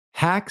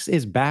Hacks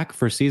is back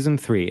for season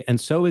 3,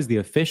 and so is the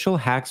official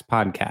Hacks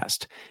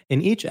podcast.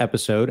 In each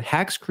episode,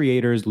 Hacks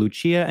creators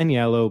Lucia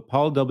Agnello,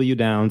 Paul W.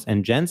 Downs,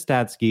 and Jen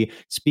Statsky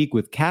speak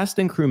with cast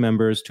and crew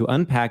members to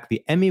unpack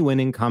the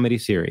Emmy-winning comedy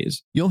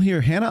series. You'll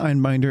hear Hannah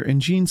Einbinder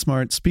and Gene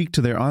Smart speak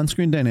to their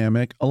on-screen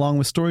dynamic, along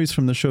with stories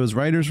from the show's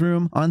writer's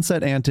room,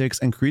 on-set antics,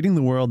 and creating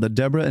the world that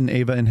Deborah and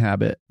Ava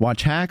inhabit.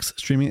 Watch Hacks,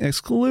 streaming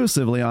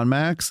exclusively on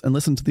Max, and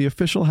listen to the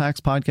official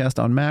Hacks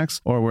podcast on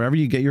Max or wherever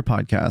you get your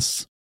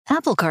podcasts.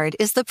 Apple Card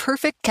is the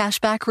perfect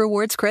cashback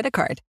rewards credit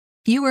card.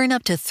 You earn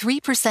up to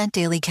 3%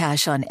 daily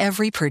cash on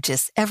every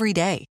purchase every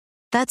day.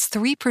 That's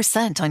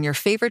 3% on your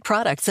favorite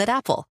products at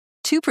Apple,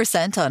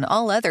 2% on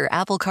all other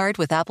Apple Card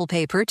with Apple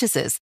Pay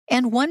purchases,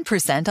 and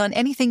 1% on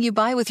anything you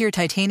buy with your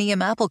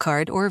titanium Apple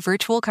Card or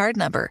virtual card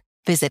number.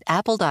 Visit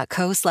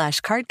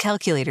apple.co/card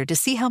calculator to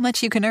see how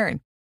much you can earn.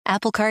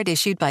 Apple Card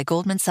issued by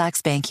Goldman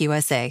Sachs Bank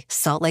USA,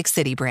 Salt Lake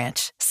City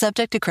branch.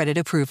 Subject to credit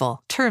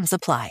approval. Terms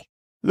apply.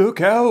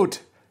 Look out!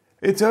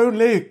 It's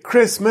only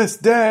Christmas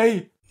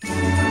Day!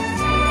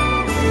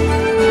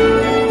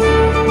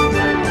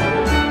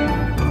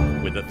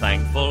 With a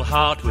thankful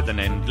heart, with an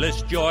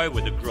endless joy,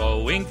 with a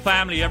growing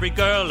family, every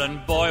girl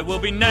and boy will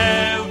be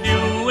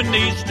nephew and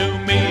niece to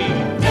me.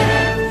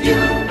 Nephew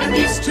and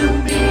niece to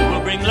me.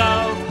 Will bring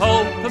love,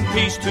 hope and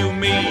peace to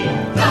me.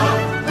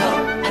 Love,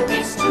 hope and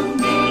peace to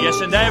me.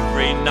 Yes, and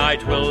every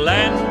night will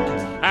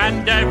end,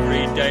 and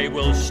every day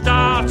will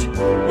start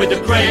with a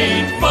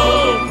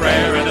grateful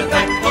prayer and a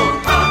thankful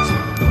heart.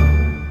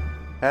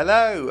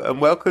 Hello,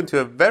 and welcome to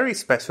a very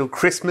special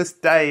Christmas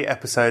Day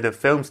episode of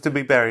Films to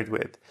be Buried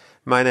With.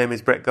 My name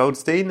is Brett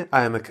Goldstein.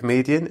 I am a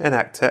comedian, an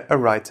actor, a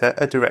writer,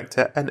 a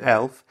director, an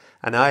elf,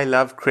 and I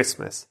love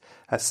Christmas.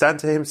 As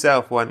Santa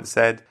himself once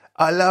said,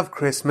 I love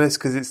Christmas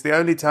because it's the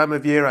only time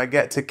of year I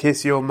get to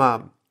kiss your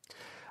mum.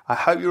 I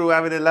hope you're all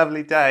having a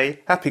lovely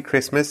day. Happy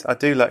Christmas. I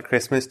do like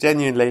Christmas,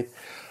 genuinely.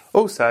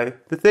 Also,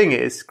 the thing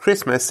is,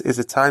 Christmas is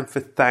a time for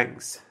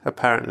thanks,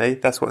 apparently.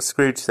 That's what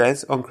Scrooge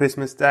says on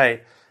Christmas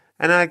Day.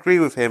 And I agree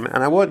with him,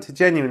 and I want to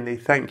genuinely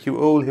thank you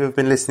all who have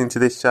been listening to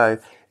this show.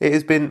 It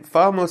has been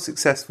far more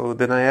successful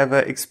than I ever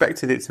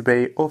expected it to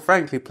be, or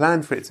frankly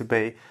planned for it to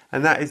be,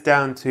 and that is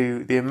down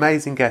to the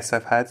amazing guests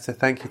I've had, so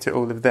thank you to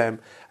all of them.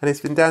 And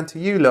it's been down to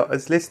you lot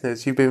as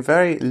listeners. You've been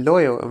very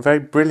loyal and very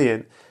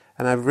brilliant,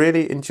 and I've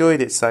really enjoyed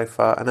it so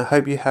far, and I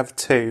hope you have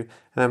too,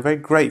 and I'm very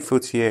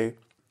grateful to you.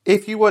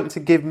 If you want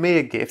to give me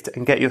a gift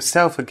and get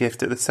yourself a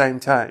gift at the same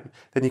time,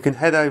 then you can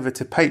head over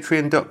to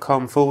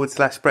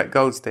patreon.com/Brett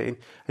Goldstein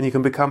and you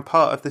can become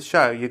part of the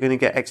show. You're going to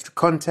get extra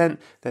content,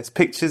 there's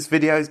pictures,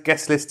 videos,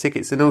 guest list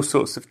tickets and all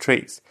sorts of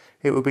treats.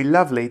 It will be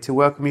lovely to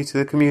welcome you to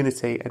the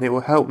community and it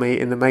will help me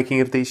in the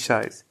making of these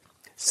shows.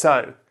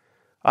 So,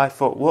 I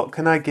thought, what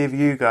can I give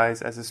you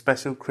guys as a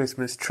special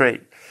Christmas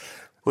treat?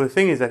 Well, the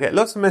thing is, I get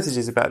lots of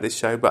messages about this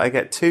show, but I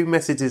get 2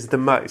 messages the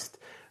most.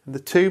 The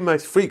 2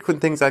 most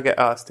frequent things I get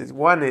asked is,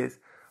 one is,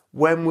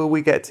 when will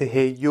we get to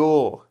hear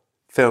your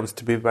films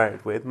to be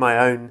buried with, my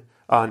own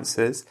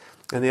answers,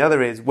 and the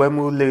other is, when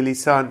will Lulu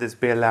Sanders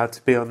be allowed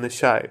to be on the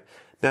show?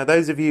 Now,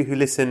 those of you who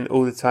listen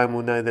all the time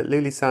will know that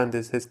Lulu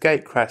Sanders has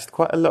gate-crashed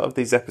quite a lot of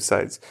these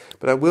episodes,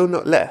 but I will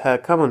not let her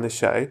come on the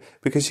show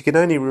because she can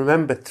only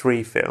remember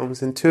 3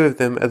 films and 2 of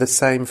them are the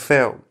same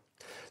film.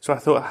 So I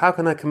thought, how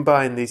can I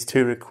combine these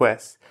 2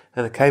 requests?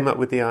 And I came up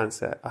with the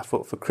answer. I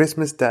thought for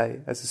Christmas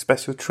Day, as a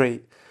special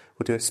treat,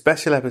 we'll do a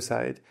special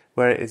episode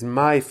where it is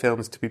my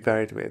films to be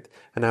buried with,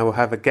 and I will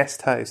have a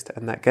guest host,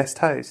 and that guest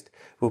host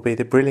will be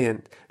the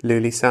brilliant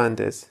Lulu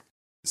Sanders.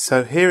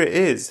 So here it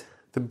is,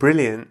 the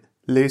brilliant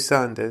Lou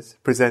Sanders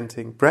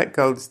presenting Brett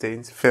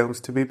Goldstein's Films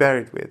to be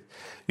Buried With.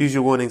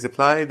 Usual warnings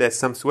apply, there's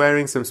some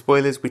swearing, some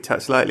spoilers, we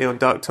touch lightly on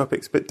dark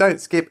topics, but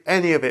don't skip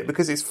any of it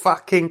because it's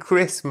fucking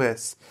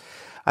Christmas.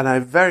 And I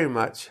very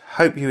much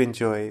hope you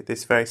enjoy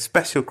this very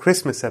special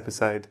Christmas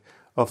episode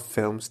of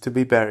Films to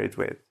be Buried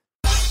With.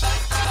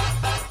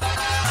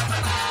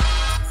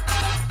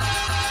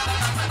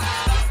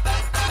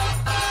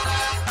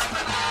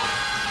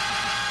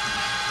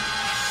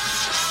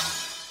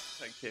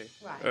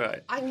 Right. All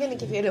right. I'm going to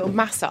give you a little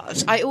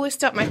massage. I always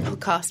start my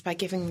podcast by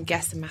giving the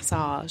guests a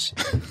massage.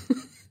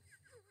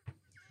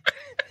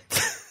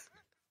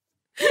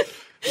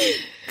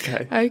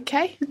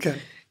 Okay. Okay.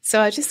 So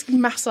I just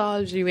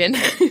massage you in.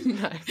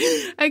 No.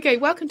 Okay,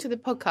 welcome to the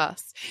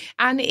podcast.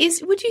 And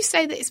would you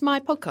say that it's my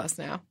podcast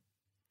now?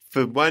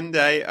 For one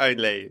day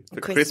only,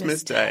 for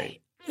Christmas Day.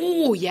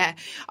 Oh, yeah.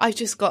 I've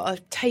just got a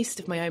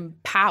taste of my own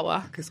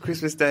power. Because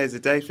Christmas Day is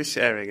a day for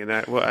sharing,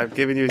 and what I've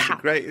given you is the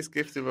greatest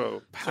gift of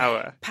all,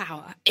 power. Yeah,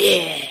 power.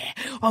 Yeah.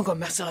 I'm going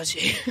to massage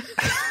you.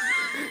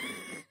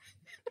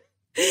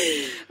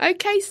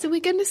 Okay, so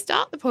we're going to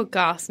start the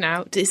podcast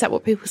now. Is that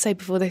what people say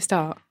before they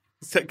start?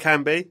 So it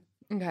can be.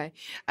 Okay.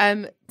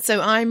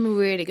 So I'm a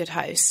really good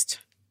host.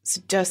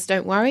 So just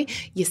don't worry.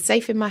 You're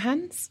safe in my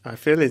hands. I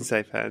feel in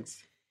safe hands.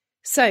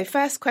 So,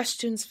 first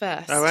questions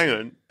first. Oh, hang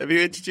on. Have you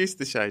introduced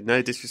the show?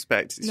 No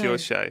disrespect. It's your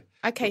show.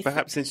 Okay. But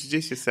perhaps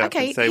introduce yourself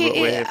and say what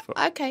we're here for.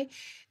 Okay.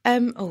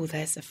 Oh,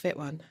 there's a fit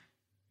one.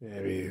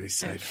 Yeah, he's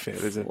so fit.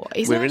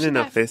 He's We're not in an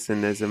that- office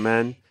and there's a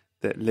man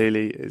that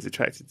Lily is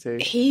attracted to.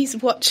 He's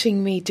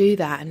watching me do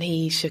that and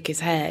he shook his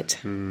head.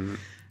 Hmm.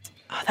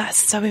 Oh, that's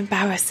so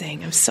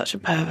embarrassing. I'm such a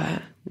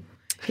pervert.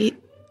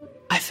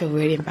 I feel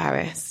really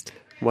embarrassed.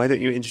 Why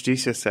don't you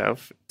introduce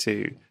yourself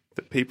to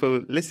the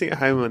people listening at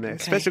home on their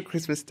special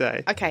Christmas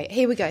day? Okay,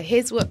 here we go.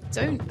 Here's what...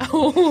 Don't...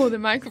 Oh, the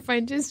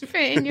microphone just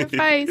fit in your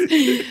face.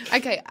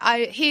 Okay,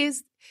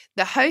 here's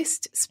the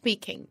host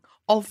speaking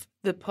of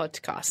the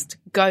podcast.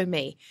 Go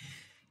me.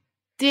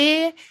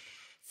 Dear...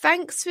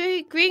 Thanks for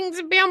agreeing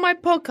to be on my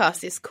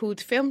podcast. It's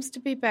called Films to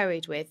be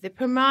Buried With. The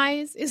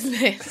premise is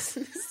this.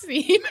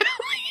 Email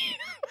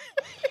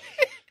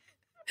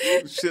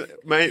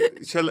Why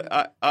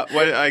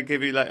don't I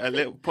give you like a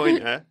little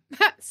pointer?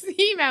 That's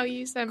the email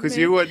you sent me. Because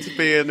you want to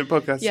be on the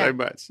podcast so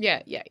much.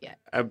 Yeah.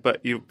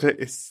 But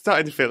it's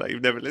starting to feel like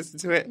you've never listened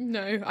to it.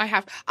 No, I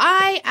have.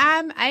 I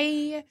am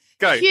a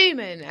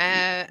human,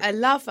 a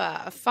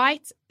lover,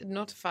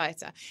 not a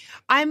fighter.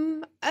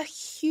 I'm a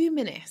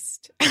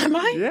humanist. Am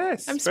I?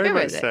 Yes, I'm very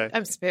much spirited. so.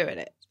 I'm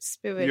spirited.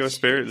 You're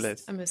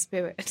spiritless. I'm a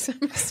spirit.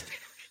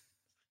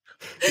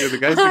 You're the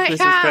ghost of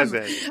Christmas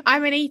present.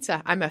 I'm an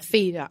eater. I'm a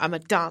feeder. I'm a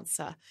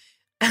dancer.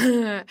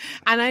 And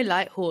I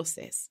like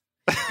horses.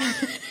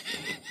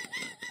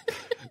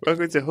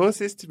 Welcome to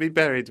Horses to be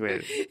Buried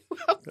With.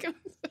 Welcome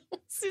to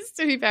Horses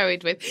to be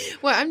Buried With.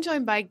 Well, I'm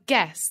joined by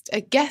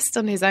a guest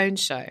on his own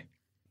show.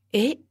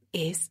 He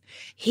is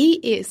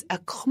a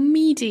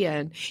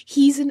comedian.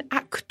 He's an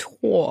actor,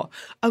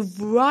 a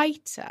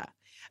writer,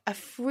 a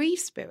free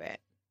spirit.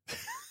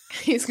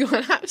 He's got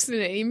an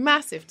absolutely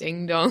massive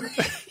ding dong.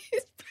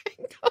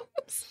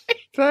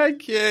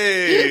 Thank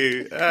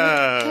you.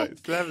 Oh,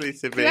 it's lovely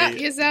to be. Clap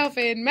yourself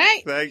in,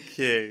 mate. Thank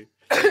you.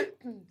 Sorry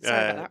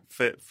about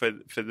that.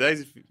 For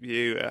those of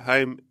you at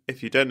home,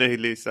 if you don't know who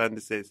Lou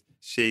Sanders is,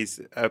 she's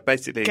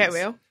basically Get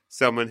real.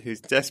 Someone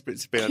who's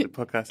desperate to be on the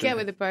podcast. Get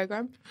with the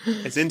program.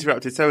 It's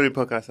interrupted so many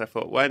podcasts. I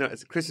thought, why not,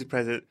 as a Christmas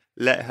present,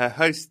 let her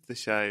host the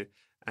show,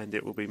 and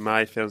it will be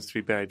my films to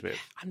be buried with.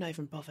 I'm not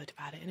even bothered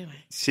about it anyway.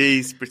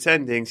 She's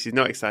pretending she's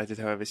not excited.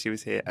 However, she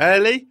was here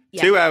early,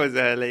 2 hours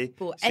early.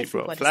 She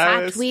brought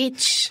flowers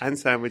and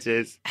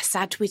sandwiches. A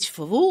sandwich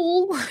for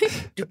all.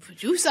 The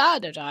producer,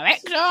 the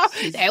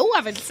director, they're all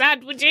having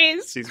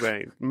sandwiches. She's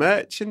wearing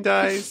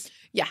merchandise.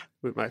 Yeah.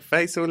 With my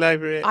face all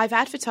over it. I've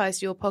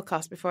advertised your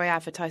podcast before I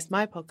advertised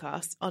my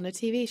podcast on a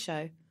TV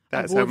show.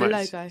 That's I wore how the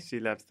much logo. she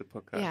loves the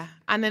podcast. Yeah.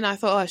 And then I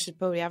thought, I should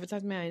probably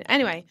advertise my own.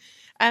 Anyway,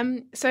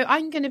 so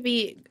I'm going to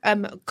be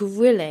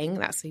grilling,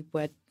 that's the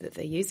word that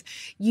they use,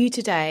 you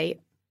today.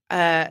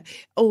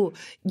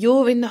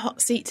 You're in the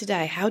hot seat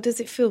today. How does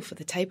it feel for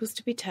the tables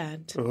to be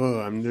turned?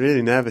 Oh, I'm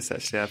really nervous,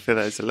 actually. I feel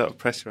like there's a lot of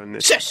pressure on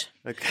this. Shush!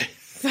 Okay.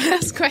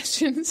 First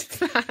questions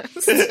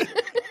first.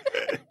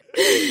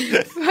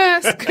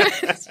 First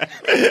question.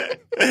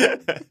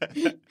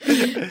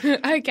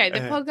 Okay,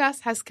 the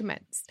podcast has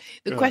commenced.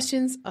 The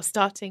questions are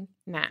starting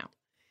now.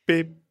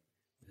 Beep.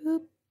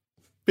 Boop.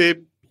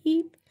 Beep.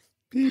 Beep.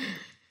 Beep.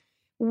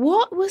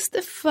 What was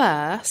the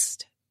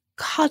first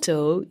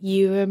cuddle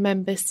you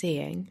remember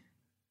seeing?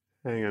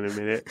 Hang on a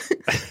minute.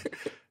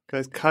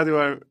 First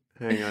cuddle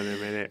Hang on a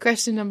minute.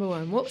 Question number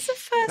 1. What was the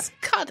first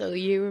cuddle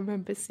you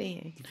remember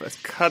seeing? The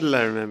first cuddle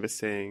I remember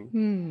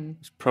seeing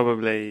was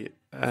probably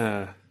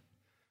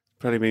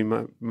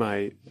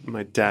my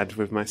dad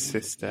with my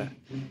sister.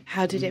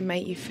 How did it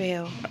make you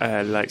feel?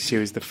 Like she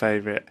was the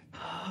favourite.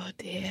 Oh,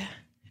 dear.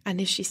 And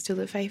is she still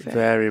the favourite?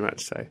 Very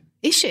much so.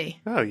 Is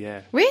she? Oh,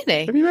 yeah.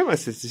 Really? Have you met my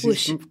sister?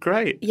 She's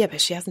great. Yeah, but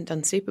she hasn't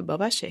done Super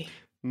Bob, has she?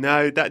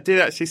 No, that did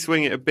actually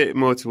swing it a bit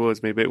more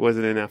towards me, but it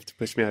wasn't enough to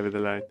push me over the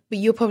line. But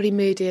you're probably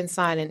moody and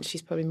silent.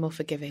 She's probably more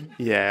forgiving.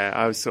 Yeah,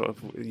 I was sort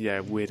of,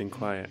 weird and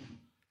quiet.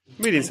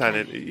 Moody and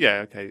silent,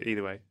 okay,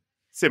 either way.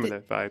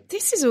 Similar vibe.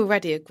 This is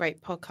already a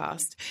great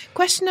podcast.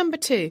 Question number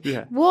 2.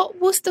 Yeah.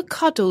 What was the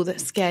cuddle that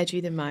scared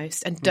you the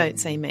most? And don't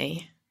say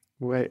me.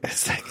 Wait a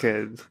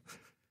second.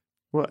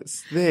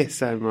 What's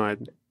this, Omar?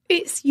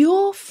 It's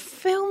your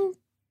film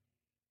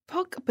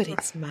podcast, but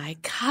it's my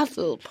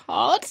cuddle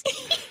pod.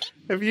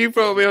 Have you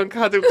brought me on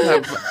Cuddle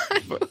Club? I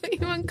put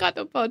you on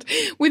Cuddle Pod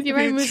with your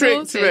own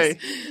tricked resources.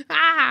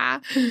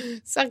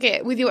 me. Suck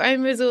it. With your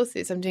own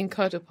resources, I'm doing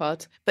Cuddle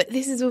Pod. But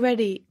this is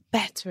already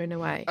better in a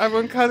way. I'm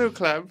on Cuddle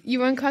Club.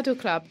 You're on Cuddle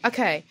Club.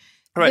 Okay.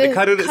 All right, the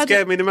cuddle that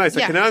scared me the most.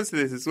 Yeah. I can answer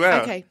this as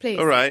well. Okay, please.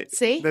 All right.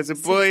 See? There's a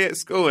boy at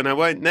school, and I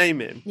won't name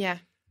him, Yeah.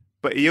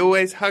 but he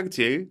always hugged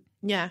you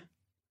Yeah.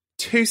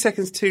 2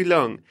 seconds too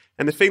long.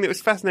 And the thing that was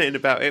fascinating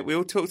about it, we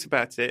all talked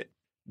about it,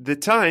 the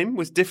time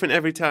was different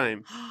every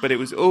time, but it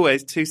was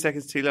always 2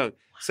 seconds too long.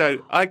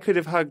 So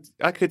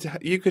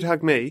you could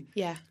hug me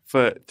Yeah.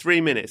 for 3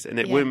 minutes, and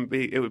it Yeah.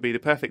 would be the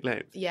perfect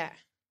length. Yeah.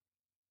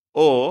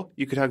 Or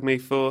you could hug me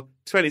for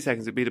 20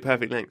 seconds, it'd be the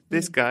perfect length.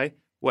 This guy,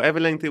 whatever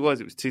length it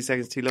was 2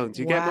 seconds too long.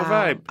 Do you get my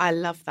vibe? I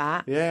love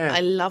that. Yeah.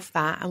 I love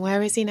that. And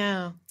where is he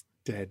now?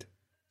 Dead.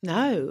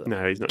 No.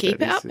 No, he's not Keep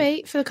dead. it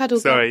upbeat for the Cuddle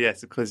Pod. Sorry,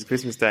 yes, because it's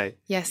Christmas Day.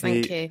 Yes,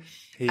 thank you.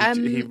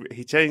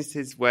 He changed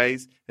his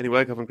ways, and he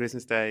woke up on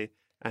Christmas Day,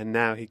 and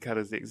now he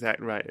cuddles the exact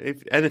right.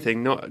 If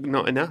anything, not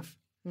enough.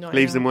 enough.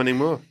 Leaves them wanting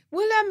more.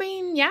 Well, I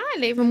mean, yeah,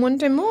 leave them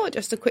wanting more.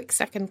 Just a quick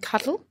second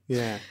cuddle.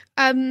 Yeah.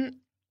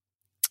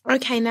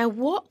 Okay, now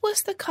what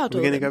was the cuddle?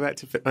 We're going to go back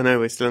to... Oh, no,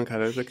 we're still on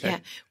cuddles. Okay. Yeah.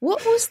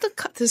 What was the...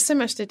 There's so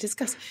much to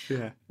discuss.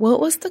 Yeah.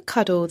 What was the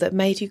cuddle that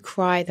made you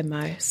cry the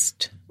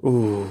most?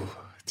 Oh,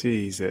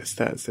 Jesus.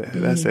 That's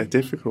a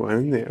difficult one,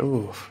 isn't it?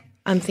 Oh.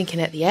 I'm thinking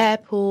at the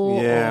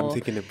airport. Yeah, I'm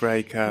thinking a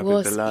breakup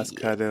with the last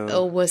cuddle.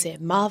 Or was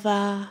it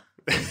mother?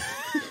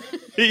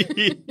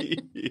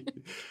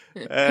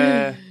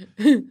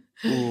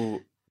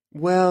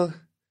 Well,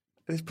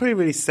 there's probably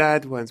really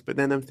sad ones, but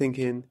then I'm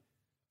thinking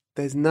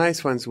there's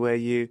nice ones where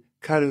you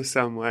cuddle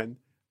someone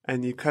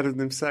and you cuddle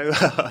them so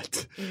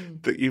hard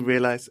that you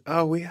realise,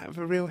 oh, we have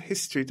a real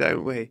history,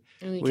 don't we?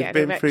 We've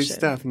been through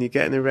stuff, and you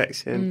get an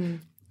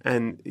erection.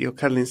 And you're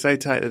cuddling so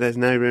tight that there's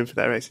no room for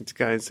that erection to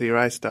go, and so your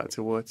eyes start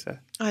to water.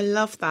 I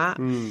love that.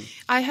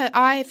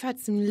 I've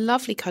had some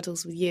lovely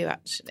cuddles with you,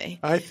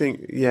 actually. I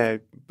think, yeah,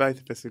 both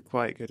of us are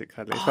quite good at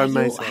cuddling. Oh,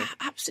 you're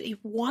absolutely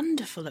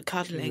wonderful at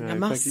cuddling, I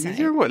must say.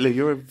 You know what, Lou?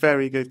 You're a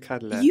very good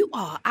cuddler. You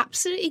are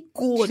absolutely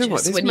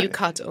gorgeous when you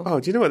cuddle. Oh,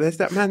 do you know what? There's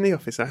that man in the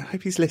office. I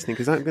hope he's listening,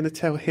 because I'm going to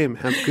tell him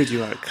how good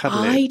you are at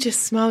cuddling. I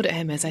just smiled at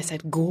him as I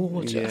said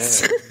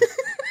gorgeous. Yeah.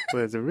 Well,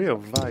 there's a real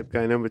vibe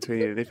going on between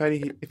you.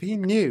 If he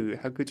knew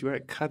how good you were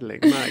at cuddling,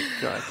 my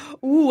God.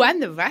 Ooh,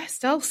 and the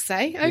rest, I'll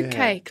say.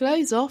 Okay,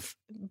 clothes off,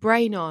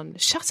 brain on.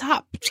 Shut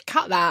up.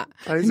 Cut that.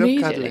 Clothes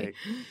off cuddling.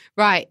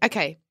 Right,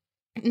 okay.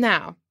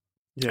 Now,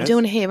 yes? I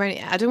don't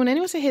want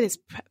anyone to hear this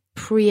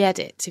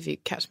pre-edit, if you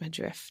catch my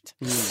drift.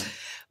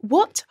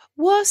 What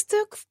was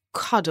the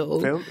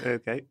cuddle? Film?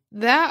 Okay.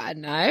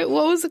 What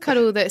was the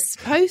cuddle that's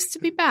supposed to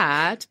be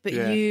bad, but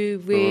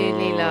you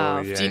really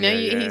loved? Yeah, you know,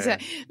 he's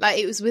like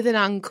it was with an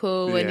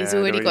uncle, and he's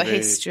already got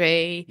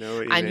history,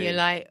 and you're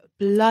like,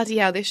 bloody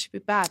hell, this should be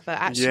bad, but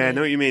actually, yeah, I know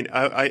what you mean.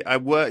 I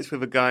worked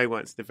with a guy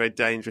once in a very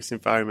dangerous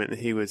environment, and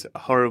he was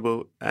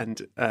horrible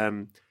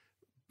and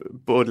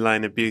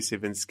borderline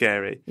abusive and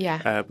scary.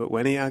 Yeah. But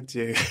when he hugged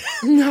you,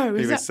 no,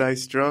 he was so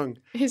strong.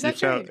 Is that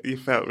true? You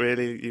felt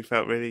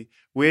really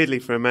weirdly,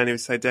 for a man who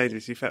was so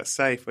dangerous, you felt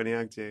safe when he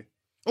hugged you.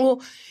 Well,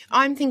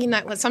 I'm thinking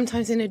that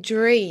sometimes in a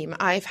dream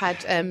I've had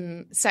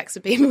sex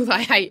with people that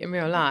I hate in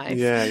real life.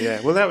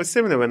 Yeah. Well, that was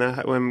similar when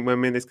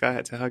me and this guy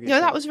had to hug each other.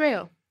 No, that was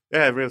real.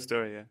 Yeah, real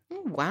story, yeah.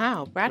 Oh,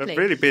 wow, Bradley. I've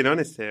really been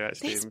honest here,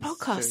 actually. This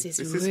podcast is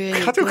really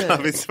good. Cuddle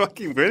Club is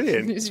fucking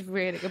brilliant. It's a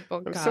really good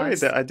podcast. I'm sorry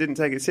that I didn't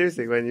take it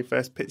seriously when you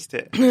first pitched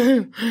it.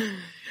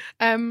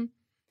 What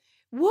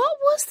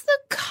was the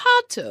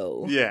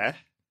cuddle that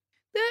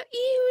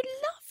you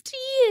loved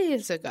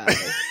years ago?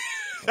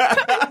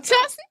 It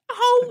doesn't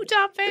hold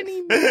up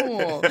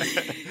anymore.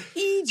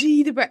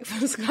 E.g. the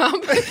Breakfast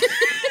Club.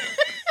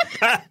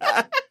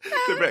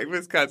 The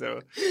Breakfast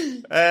Cuddle.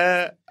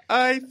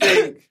 I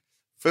think,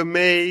 for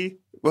me,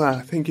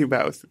 thinking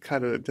about what's the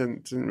cuddle that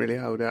doesn't really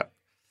hold up.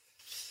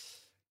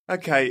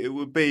 Okay, it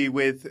would be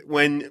with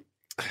when,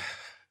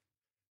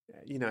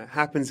 it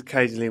happens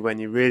occasionally when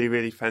you really,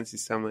 really fancy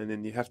someone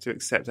and you have to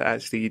accept that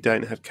actually you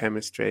don't have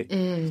chemistry.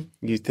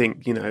 You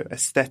think,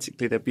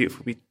 aesthetically they're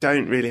beautiful, but you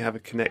don't really have a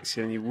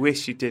connection. You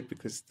wish you did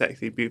because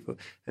aesthetically beautiful.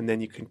 And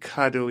then you can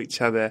cuddle each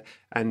other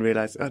and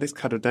realise, oh, this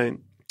cuddle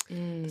doesn't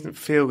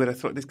feel good. I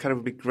thought this cuddle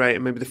would be great.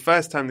 And maybe the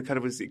first time the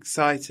cuddle was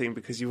exciting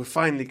because you were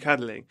finally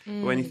cuddling.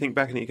 But when you think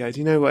back on it, you go, do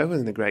you know what? It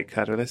wasn't a great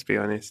cuddle, let's be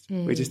honest.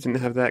 We just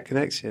didn't have that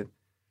connection.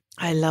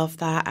 I love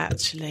that,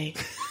 actually.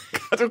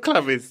 Cuddle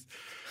Club is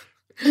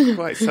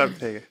quite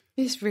something.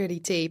 It's really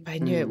deep. I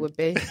knew it would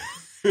be.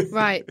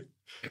 Right.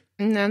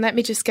 Now, let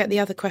me just get the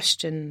other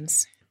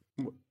questions.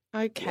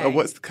 Okay.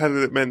 What's the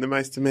cuddle that meant the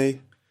most to me?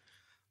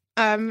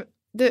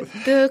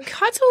 The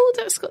cuddle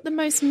that's got the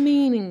most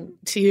meaning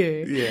to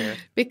you,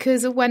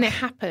 because of when it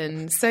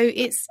happened. So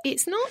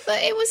it's not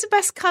that it was the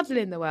best cuddle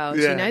in the world.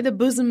 The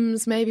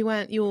bosoms maybe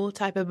weren't your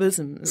type of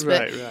bosoms,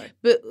 right.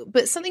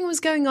 But something was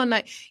going on.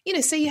 Like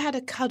say you had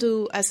a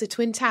cuddle as the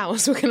Twin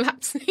Towers were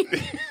collapsing.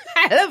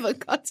 Hell of a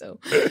cuddle,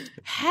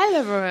 hell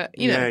of a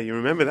Yeah, you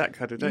remember that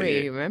cuddle, don't you?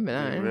 You remember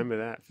that. You remember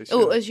that for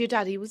sure. Oh, as your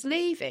daddy was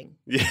leaving.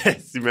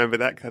 Yes, you remember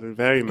that cuddle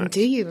very much.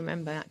 Do you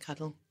remember that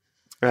cuddle?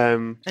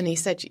 And he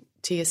said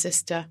to your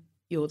sister,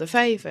 "You're the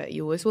favourite.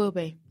 You always will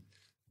be."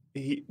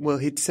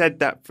 He'd said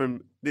that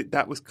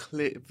that was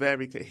clear,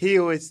 very clear. He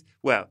always,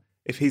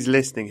 if he's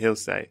listening, he'll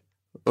say,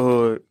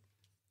 "Oh,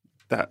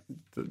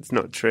 that's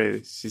not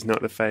true. She's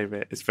not the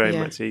favourite. It's very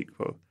much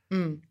equal."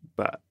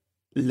 But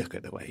look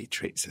at the way he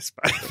treats us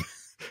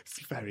both.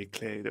 It's very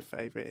clear who the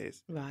favourite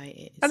is. Right.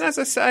 It is. And as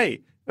I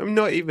say, I'm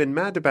not even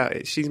mad about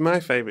it. She's my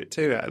favourite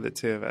too out of the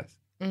two of us.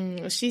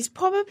 She's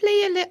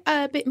probably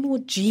a bit more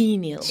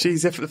genial.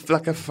 She's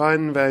like a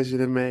fun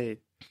version of me.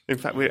 In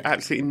fact, we're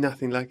absolutely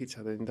nothing like each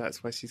other, and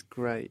that's why she's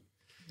great.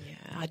 Yeah,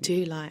 I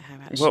do like her,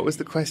 actually. What was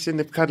the question?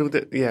 The cuddle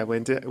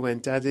that, when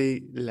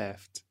Daddy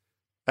left.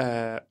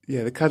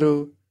 The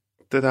cuddle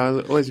that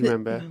I'll always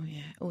remember.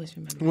 Always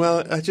remember.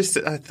 Well, I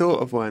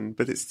thought of one,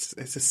 but it's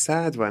a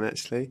sad one,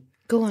 actually.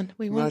 Go on.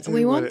 We want I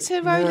don't want it.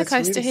 a No, roller it's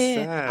coaster really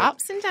here. sad.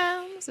 Ups and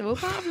downs. They're all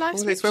part of life.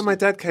 Well, it's when my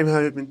dad came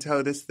home and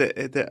told us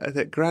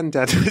that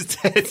Granddad was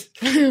dead.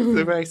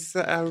 The very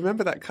sad, I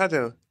remember that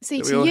cuddle. See,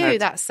 that we to all you,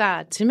 had. that's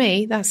sad. To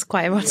me, that's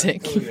quite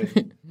erotic.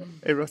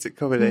 Erotic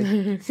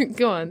comedy.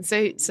 Go on.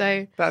 So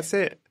That's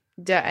it.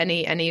 and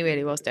he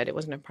really was dead. It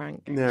wasn't a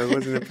prank. No, it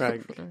wasn't a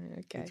prank.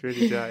 Okay. He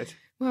really died.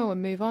 Well, we'll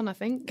move on, I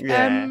think.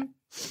 Yeah.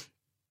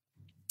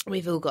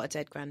 We've all got a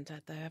dead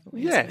granddad, though, haven't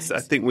we? Yes, I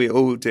suppose? think we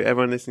all do.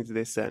 Everyone listening to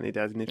this certainly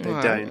does. And if they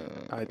Well, don't,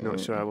 I'm not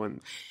sure I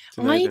want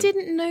to know I them.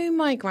 didn't know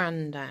my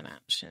granddad,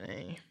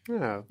 actually.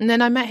 Oh. And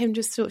then I met him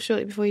just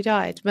shortly before he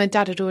died. My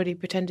dad had already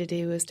pretended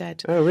he was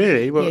dead Oh,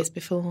 really? Well, years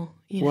before.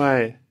 You know.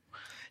 why?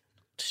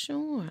 Not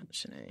sure,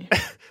 actually.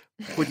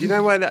 Well, do you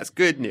know why that's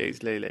good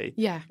news, Lily?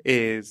 Yeah.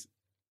 Is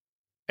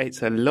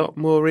it's a lot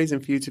more reason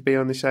for you to be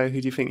on the show.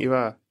 Who do you think you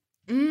are?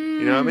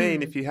 You know what I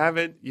mean? If you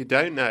haven't, you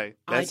don't know.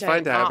 Let's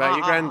find out about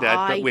your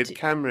granddad, but with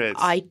cameras.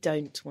 I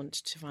don't want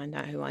to find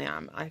out who I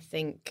am. I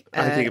think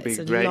it'd be it's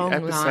a great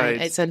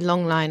episode. It's a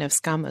long line of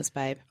scammers,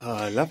 babe. Oh,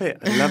 I love it.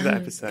 I love that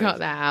episode. Got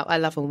that out. I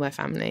love all my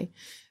family.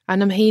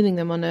 And I'm healing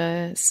them on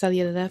a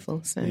cellular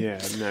level. So Yeah,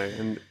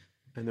 no,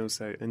 and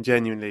also, and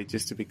genuinely,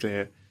 just to be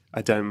clear,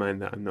 I don't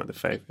mind that I'm not the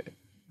favourite,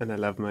 and I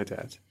love my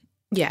dad.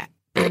 Yeah.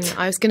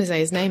 I was going to say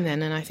his name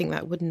then, and I think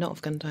that would not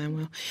have gone down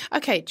well.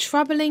 Okay,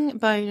 troubling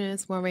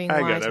boners, worrying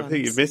Hang wise on, I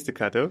think you've missed a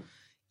cuddle.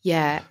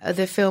 Yeah,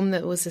 the film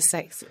that was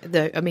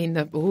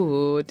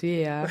oh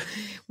dear.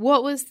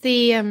 What was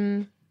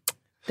the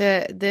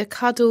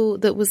cuddle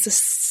that was the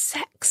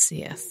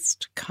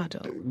sexiest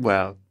cuddle?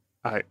 Well,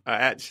 I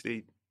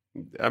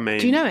mean...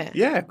 Do you know it?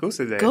 Yeah, of course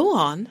I do. Go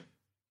on.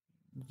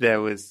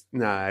 There was...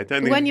 No, I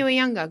don't think... When you were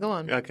younger, go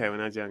on. Okay, when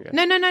I was younger.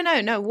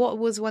 No. What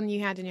was one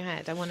you had in your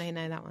head? I want to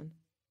know that one.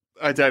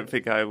 I don't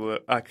think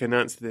I can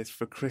answer this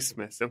for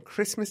Christmas. On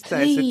Christmas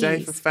Day, it's a day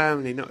for Please.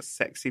 family, not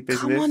sexy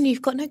business. Come on,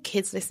 you've got no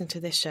kids listening to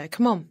this show.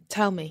 Come on,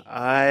 tell me.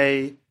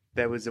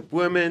 There was a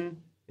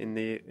woman in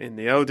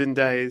the olden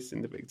days,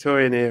 in the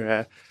Victorian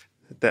era,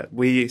 that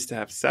we used to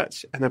have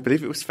such, and I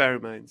believe it was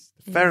pheromones.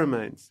 The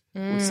pheromones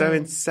were so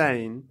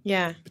insane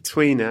Yeah.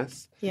 between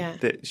us Yeah.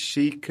 that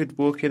she could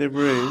walk in a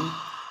room,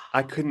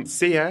 I couldn't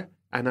see her,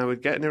 and I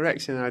would get an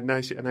erection, and I'd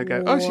know and I'd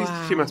go,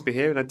 Wow. she must be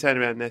here, and I'd turn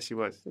around, and there she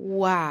was.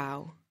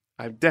 Wow.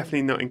 I'm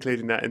definitely not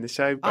including that in the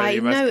show. But I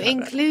you must know, cut that.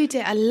 include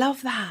it. I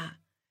love that.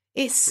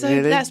 It's so,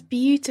 Really? that's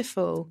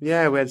beautiful.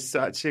 Yeah, we had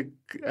such a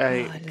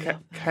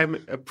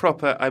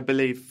proper, I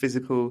believe,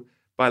 physical,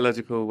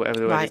 biological, whatever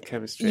the word is,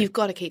 chemistry. You've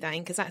got to keep that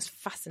in because that's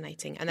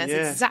fascinating. And that's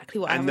Yeah.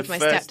 exactly what I And have with my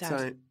the first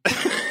stepdad.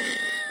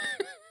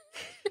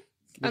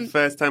 The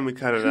first time we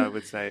cuddled, I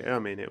would say,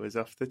 it was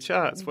off the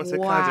charts. What a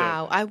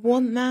Wow, cuddle. I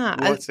want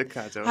that. What a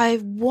cuddle. I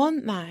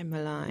want that in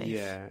my life.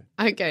 Yeah.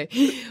 Okay.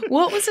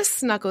 What was a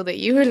snuggle that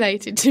you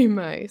related to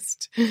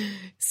most?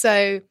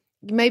 So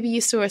maybe you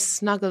saw a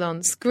snuggle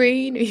on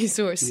screen, or you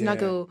saw a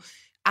snuggle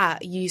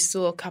you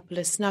saw a couple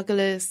of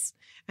snugglers,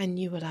 and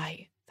you were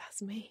like,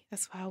 that's me.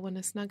 That's why I want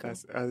to snuggle.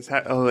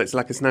 It's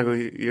like a snuggle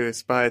you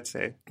aspired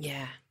to.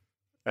 Yeah.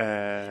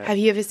 Have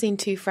you ever seen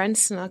two friends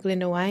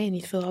snuggling away and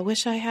you feel, I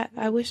wish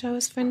I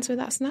was friends with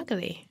that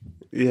snuggly?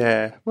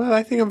 Yeah. Well,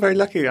 I think I'm very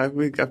lucky. I've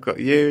got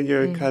you, and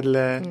you're a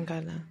cuddler.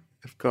 Cuddler.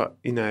 I've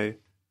got,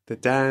 the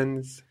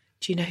Dans.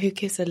 Do you know who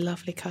gives a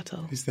lovely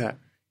cuddle? Who's that?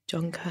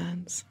 John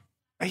Kearns.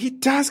 He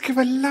does give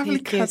a lovely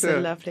He gives a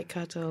cuddle. lovely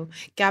cuddle.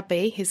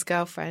 Gabby, his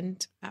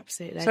girlfriend,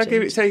 absolute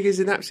legend. So he gives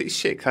an absolute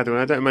shit cuddle,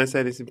 and I don't mind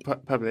saying this in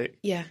public.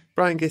 Yeah.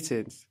 Brian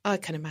Gittins. I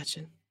can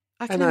imagine.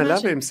 I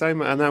love him so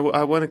much, and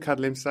I want to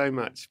cuddle him so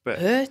much, but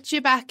Put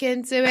your back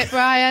into it,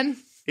 Brian.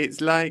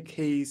 it's like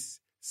he's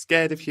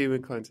scared of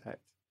human contact.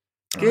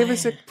 Give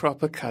us a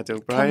proper cuddle,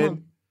 on.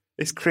 Brian.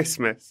 It's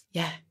Christmas.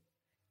 Yeah.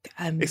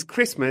 It's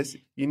Christmas.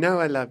 You know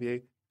I love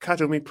you.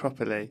 Cuddle me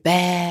properly.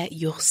 Bare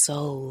your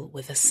soul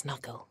with a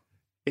snuggle.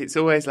 It's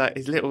always like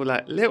his little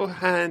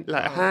hand,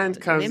 a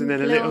hand comes and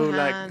then a limp little little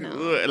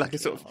hand. like a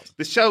sort of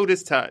the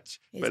shoulders touch,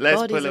 His but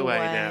let's body's pull away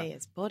now.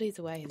 His body's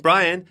away.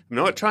 Brian, I'm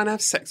not trying to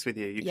have sex with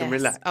you. You can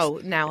relax. Oh,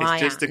 now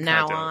It's just a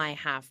cuddle. I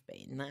have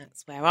been.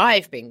 That's where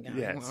I've been going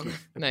Yes, wrong.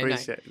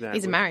 appreciate that.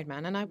 He's a married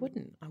man, and I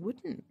wouldn't.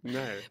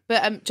 No.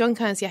 But John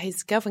Kearns,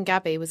 his girlfriend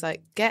Gabby was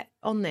like, "Get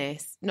on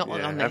this, not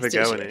Yeah, on have this." a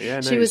go she? on it. Yeah,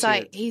 no, she was you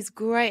like, should. "He's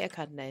great at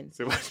cuddling,"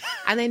 So-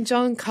 and then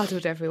John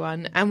cuddled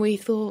everyone, and we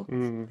thought,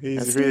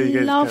 he's That's really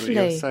good. lovely.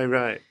 You're so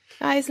right.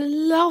 "That is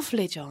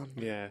lovely, John."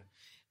 Yeah.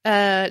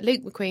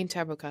 Luke McQueen,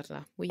 terrible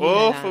cuddler. Well, you know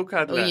Awful that.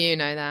 cuddler. Well, you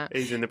know that.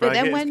 He's in the But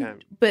Brian then Gittins when,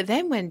 camp. but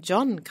then when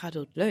John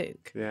cuddled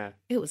Luke, Yeah.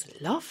 it was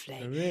lovely.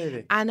 Oh,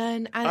 really?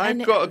 And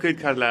I've got a good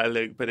cuddle out of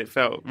Luke, but it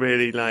felt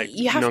really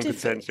you have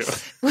non-consensual.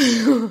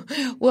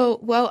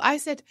 well, I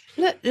said,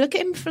 look at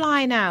him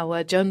fly now,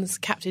 where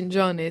Captain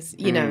John is,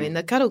 in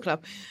the cuddle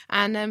club,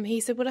 and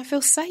he said, well, I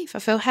feel safe, I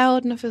feel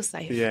held, and I feel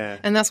safe. Yeah.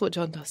 And that's what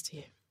John does to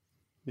you.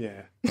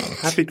 Yeah.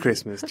 Happy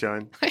Christmas,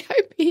 John.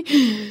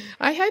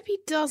 I hope he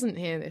doesn't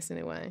hear this in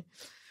a way.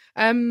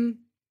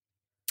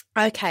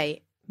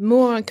 Okay,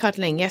 more on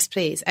cuddling, yes,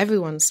 please.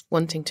 Everyone's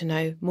wanting to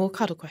know more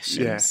cuddle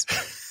questions.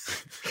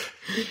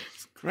 Yeah.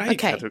 Great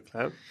Okay. cuddle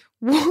club.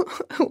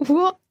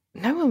 What?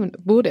 No one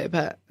bought it,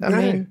 but I No.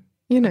 mean,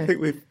 you know. I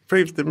think we've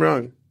proved them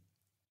wrong.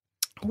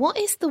 What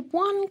is the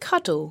one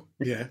cuddle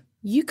Yeah.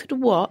 you could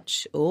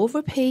watch or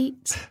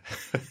repeat?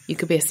 You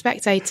could be a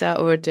spectator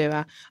or a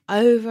doer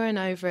over and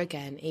over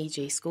again,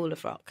 e.g. School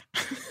of Rock.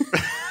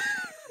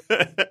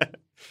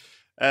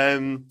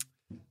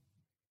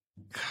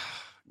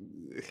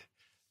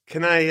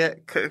 Can I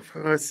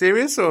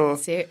serious or?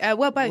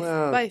 Well, both.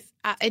 Well- Both.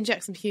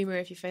 Inject some humour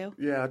if you feel.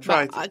 Yeah, I'll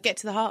try. But I'll get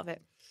to the heart of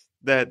it.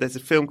 There's a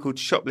film called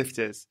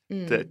Shoplifters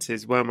that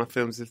is one of my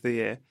films of the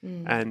year.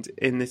 And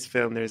in this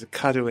film, there is a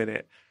cuddle in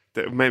it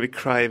that would make me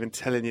cry even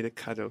telling you to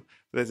cuddle.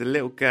 There's a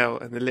little girl,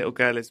 and the little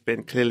girl has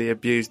been clearly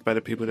abused by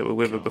the people that were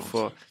with her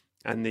before.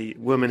 And the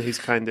woman who's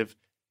kind of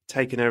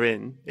taken her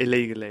in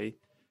illegally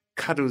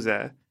cuddles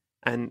her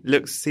and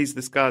sees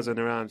the scars on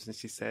her arms, and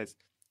she says,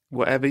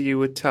 "Whatever you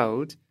were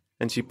told,"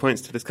 and she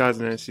points to the scars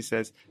on her and she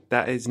says,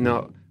 "That is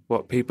not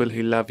what people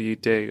who love you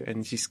do."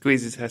 And she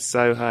squeezes her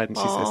so hard and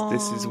she says,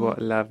 "This is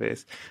what love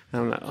is."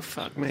 And I'm like, oh,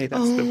 fuck me,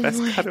 that's the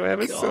best cuddle I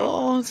ever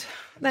saw. God,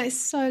 that is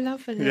so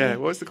lovely. Yeah,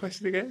 what was the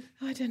question again?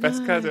 I don't know.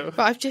 Best cuddle.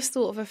 But I've just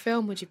thought of a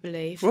film, would you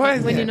believe? What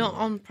is when it? you're not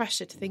on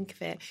pressure to think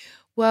of it.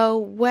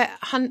 Well,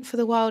 Hunt for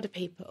the Wilder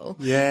People.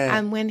 Yeah.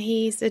 And when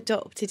he's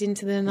adopted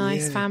into the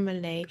nice Yeah.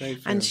 family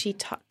Great film. and she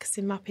tucks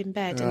him up in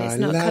bed, and Oh, it's I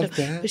not love cuddle,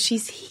 that. but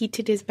she's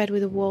heated his bed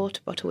with a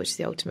water bottle, which is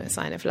the ultimate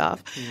sign of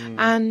love. Mm.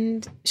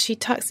 And she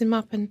tucks him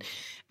up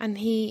and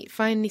he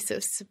finally sort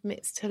of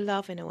submits to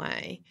love in a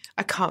way.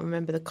 I can't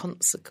remember the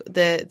sort of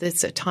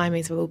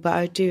timings of it all, but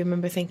I do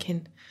remember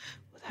thinking,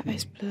 well, that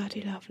is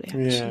bloody lovely,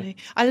 actually.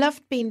 I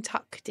loved being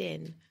tucked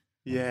in.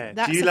 Yeah.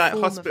 That's Do you a like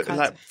form of hospital, cuddle.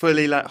 like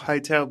fully like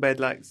hotel bed,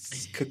 like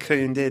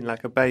cocooned in,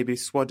 like a baby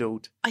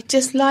swaddled? I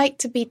just like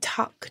to be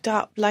tucked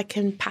up, like,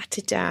 and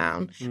patted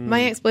down. Mm.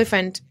 My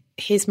ex-boyfriend,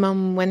 his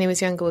mum, when he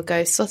was younger, would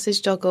go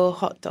sausage dog or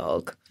hot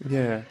dog,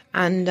 Yeah.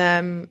 and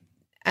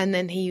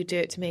then he would do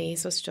it to me,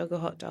 sausage dog or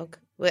hot dog.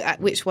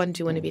 Which one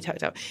do you want to be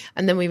tucked up?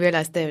 And then we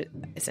realised they're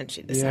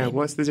essentially the same. Yeah.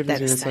 What's the difference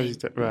They're between the a same.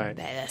 sausage dog? Right.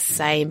 They're the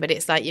same, but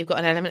it's like you've got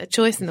an element of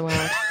choice in the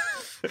world.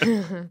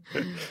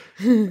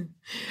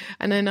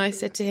 And then I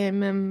said to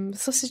him,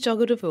 sausage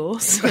dog or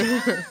divorce?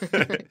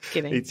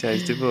 Kidding. He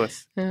chose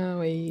divorce.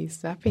 Oh,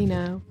 he's happy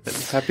now.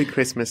 Happy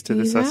Christmas to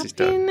the He's sausage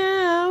happy dog.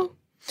 now.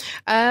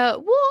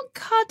 What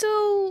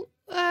cuddle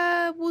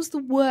was the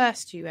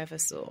worst you ever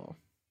saw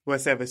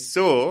Worst ever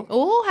saw.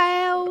 or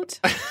held?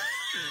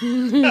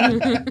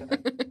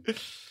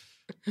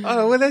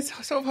 Oh, well, that's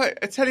sort of like,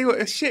 I tell you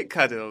what, a shit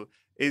cuddle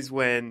is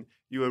when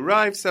you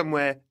arrive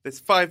somewhere, there's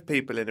 5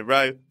 people in a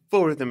row,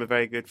 4 of them are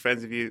very good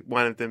friends of you,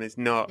 1 of them is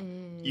not.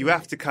 You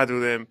have to cuddle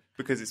them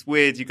because it's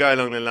weird. You go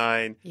along the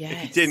line. If you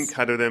Yes. didn't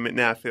cuddle them, it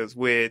now feels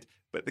weird.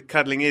 But the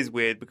cuddling is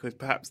weird because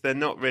perhaps they're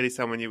not really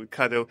someone you would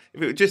cuddle.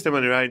 If it were just them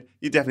on their own,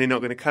 you're definitely not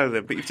going to cuddle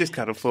them. But you've just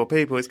cuddled 4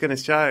 people. It's going to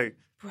show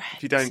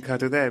if you don't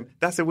cuddle them.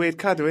 That's a weird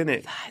cuddle, isn't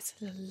it? That's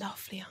a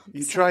lovely answer.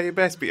 You try your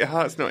best, but your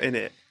heart's not in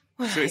it.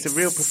 Well, So it's a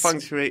real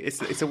perfunctory,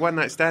 it's a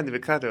one-night stand of a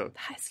cuddle.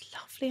 That's a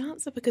lovely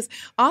answer because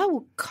I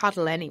will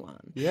cuddle anyone.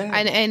 Yeah.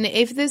 And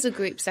if there's a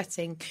group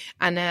setting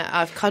and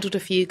I've cuddled a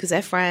few because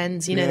they're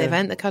friends, you know, Yeah. they've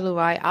earned the cuddle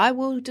right, I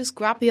will just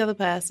grab the other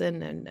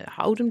person and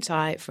hold them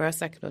tight for a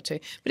second or two.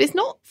 But it's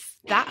not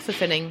that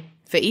fulfilling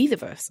for either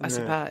of us, I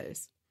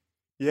suppose.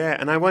 Yeah,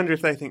 and I wonder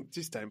if they think,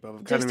 just don't bother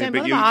cuddling me, don't but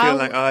bother, you but feel I'll-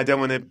 like, oh, I don't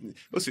want to.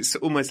 Also, it's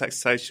almost like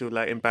social,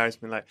 like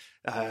embarrassment, like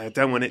I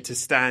don't want it to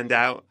stand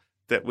out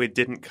that we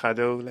didn't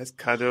cuddle. Let's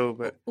cuddle,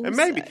 but and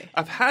maybe Also-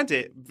 I've had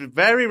it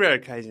very rare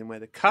occasion where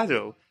the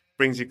cuddle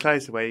brings you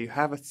closer, where you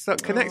have a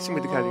connection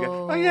with the cuddle. You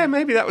go, oh yeah,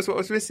 maybe that was what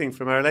was missing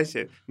from our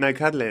relationship. No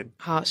cuddling.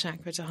 Heart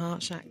chakra to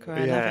heart chakra. I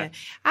love Yeah. it.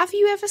 Have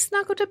you ever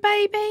snuggled a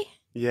baby?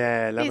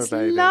 Yeah, love It's a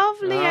baby.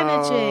 lovely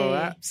energy. Oh,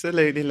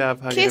 absolutely love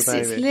hugging Kiss a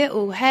its baby.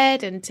 little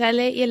head and tell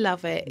it you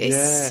love it. It's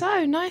Yeah.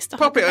 so nice to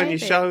Pop hug it a on your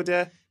baby.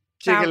 shoulder,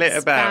 jiggle it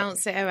about,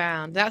 Bounce it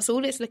around. That's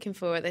all it's looking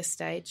for at this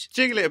stage.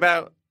 jiggle it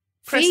about.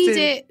 Pressed Feed in-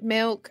 it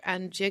milk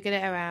and jiggle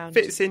it around.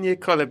 Fits in your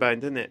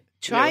collarbone, doesn't it?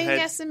 Try Little and head.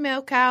 get some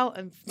milk out.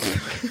 And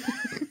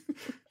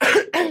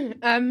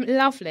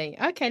lovely.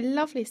 Okay,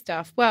 lovely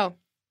stuff. Well,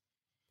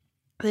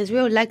 there's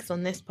real legs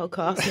on this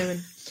podcast,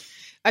 Lewin.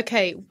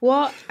 Okay,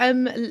 what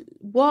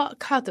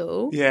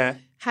cuddle Yeah.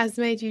 has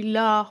made you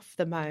laugh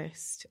the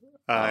most?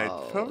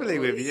 Probably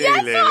with you,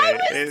 Yes, Lily. I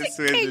was It's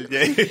thinking. with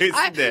you,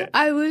 isn't it?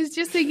 I was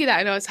just thinking that,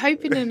 and I was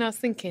hoping, and I was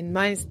thinking,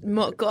 mine's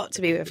not got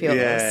to be with yours.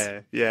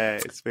 Yeah,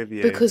 it's with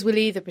you. Because we'll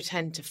either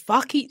pretend to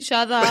fuck each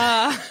other.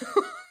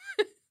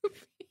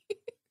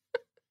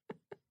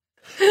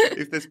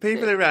 if there's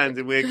people around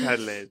and we're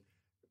cuddling,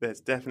 there's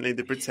definitely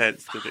the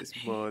pretense that it's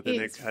more than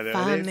It's a cuddle.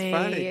 funny, And it's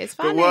funny. it's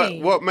But funny.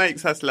 what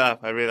makes us laugh,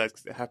 I realise,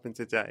 because it happened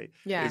today,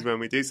 Yeah. is when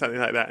we do something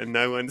like that and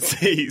no one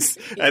sees,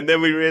 and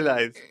then we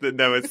realise that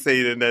no one's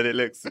seen, and then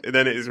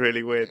it is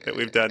really weird that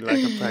we've done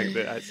like a prank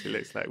that actually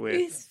looks like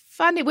weird. It's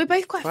funny. We're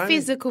both quite Funny.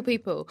 physical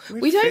people. We're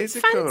we don't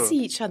physical. fancy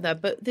each other,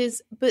 but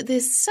there's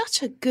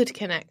such a good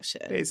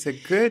connection. It's a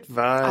good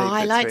vibe.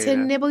 I like to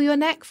between us. nibble your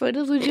neck for a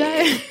little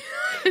joke.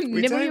 We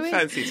Nibble don't your ears.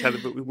 fancy each other,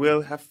 but we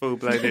will have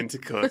full-blown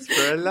intercourse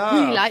for a We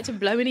laugh. like to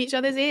blow in each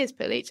other's ears,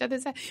 pull each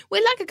other's hair.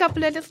 We're like a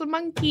couple of little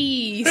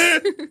monkeys.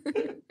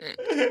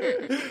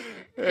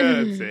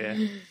 Oh,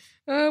 dear.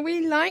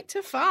 We like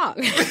to fuck.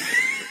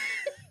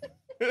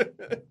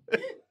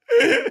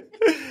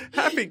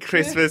 Happy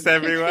Christmas,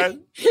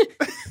 everyone.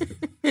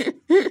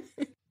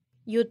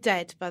 You're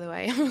dead, by the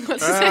way. I forgot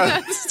to say that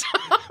at the start.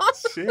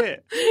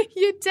 Shit.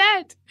 You're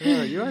dead.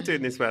 Oh, you are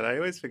doing this well. I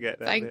always forget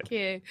that. Thank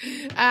you.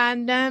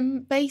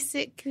 And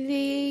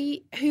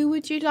basically, who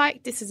would you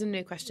like? This is a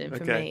new question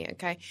for me.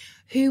 Okay,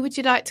 who would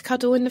you like to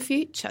cuddle in the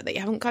future that you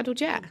haven't cuddled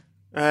yet?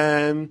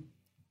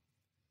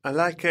 I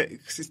like it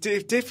because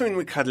it's different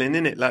with cuddling,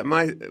 isn't it? Like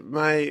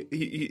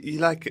you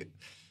like it.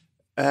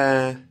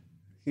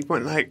 You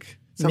want like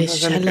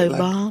Michelle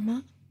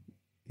Obama.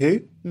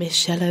 Who?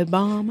 Michelle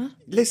Obama.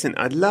 Listen,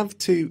 I'd love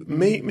to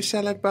meet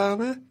Michelle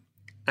Obama,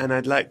 and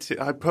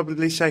I'd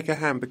probably shake her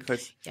hand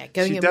because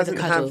going she in doesn't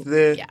with a cuddle. have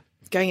the. Yeah,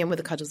 going in with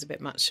a cuddle's a bit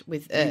much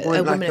with You a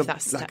want woman like of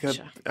that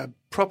stature. a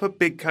proper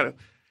big cuddle.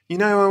 You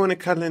know, I want to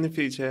cuddle in the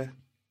future.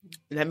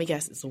 Let me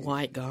guess, it's a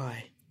white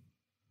guy.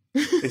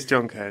 It's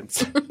John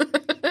Kearns.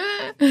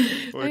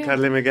 I want to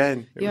cuddle him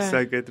again. It was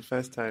so good the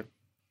first time.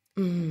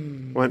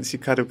 Once you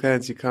cuddle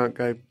Kearns, you can't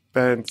go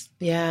Burns.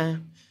 Yeah.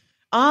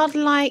 I'd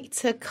like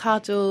to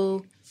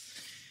cuddle.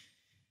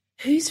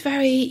 Who's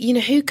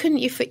who couldn't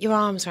you fit your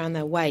arms around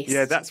their waist?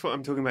 Yeah, that's what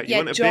I'm talking about. You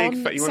Yeah, want John,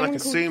 you want like a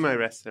sumo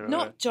wrestler.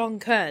 Not John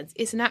Kearns.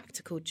 It's an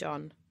actor called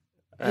John,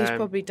 who's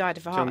probably died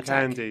of a heart John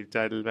attack. Candy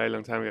died a very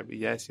long time ago. But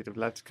yes, you'd have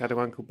loved to cuddle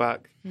Uncle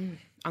Buck.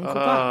 Uncle Oh,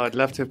 Buck. I'd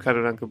love to have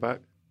cuddled Uncle Buck.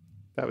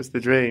 That was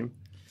the dream.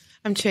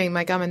 I'm chewing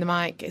my gum in the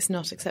mic. It's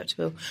not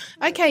acceptable.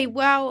 Okay,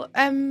 well,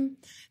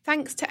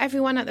 thanks to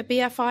everyone at the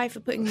BFI for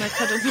putting my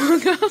cuddle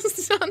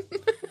podcast on.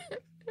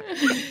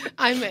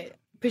 I'm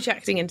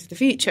projecting into the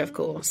future, of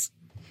course.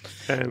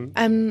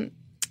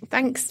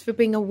 Thanks for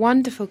being a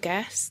wonderful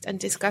guest and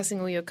discussing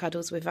all your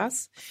cuddles with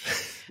us.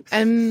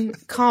 Can't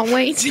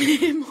wait to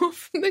hear more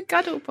from the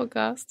Cuddle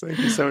Podcast. Thank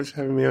you so much for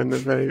having me on the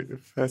very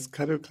first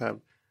Cuddle Club.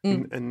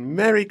 And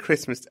Merry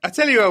Christmas. I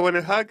tell you, I want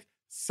to hug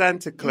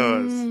Santa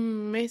Claus.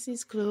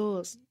 Mrs.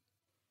 Claus.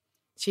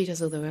 She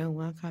does all the real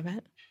work, I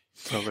bet.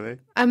 Probably.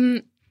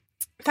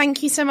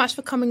 Thank you so much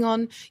for coming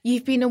on.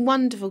 You've been a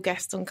wonderful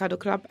guest on Cuddle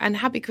Club, and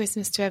happy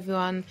Christmas to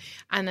everyone.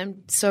 And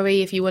I'm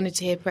sorry if you wanted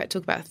to hear Brett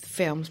talk about the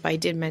films, but he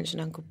did mention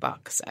Uncle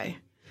Buck, so.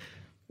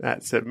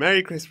 That's a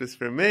Merry Christmas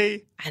from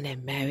me. And a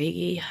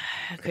Merry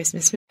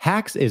Christmas.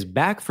 Hacks is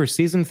back for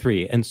season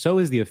 3, and so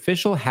is the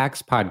official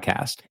Hacks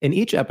podcast. In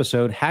each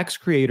episode, Hacks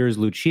creators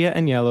Lucia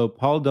Agnello,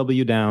 Paul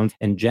W. Downs,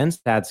 and Jen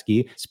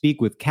Statsky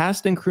speak with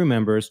cast and crew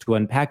members to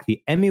unpack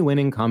the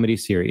Emmy-winning comedy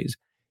series.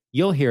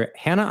 You'll hear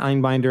Hannah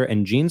Einbinder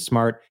and Jean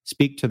Smart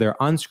speak to their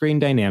on-screen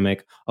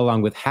dynamic,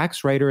 along with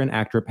Hacks writer and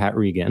actor Pat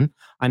Regan,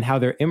 on how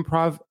their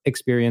improv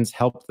experience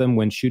helped them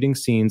when shooting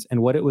scenes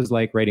and what it was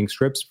like writing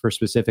scripts for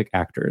specific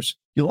actors.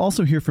 You'll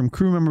also hear from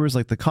crew members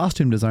like the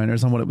costume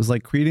designers on what it was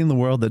like creating the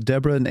world that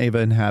Deborah and Ava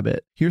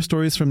inhabit. Hear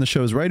stories from the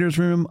show's writer's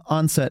room,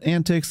 on-set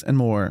antics, and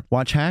more.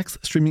 Watch Hacks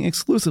streaming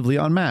exclusively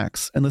on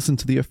Max, and listen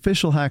to the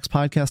official Hacks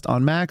podcast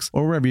on Max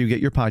or wherever you get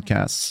your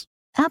podcasts.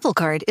 Apple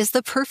Card is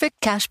the perfect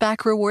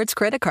cashback rewards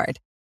credit card.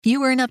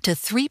 You earn up to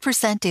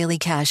 3% daily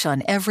cash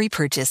on every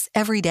purchase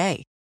every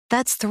day.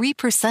 That's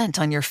 3%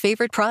 on your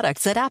favorite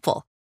products at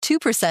Apple,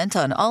 2%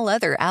 on all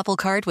other Apple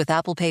Card with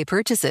Apple Pay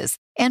purchases,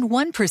 and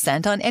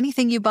 1% on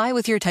anything you buy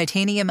with your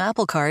titanium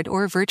Apple Card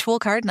or virtual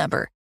card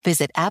number.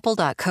 Visit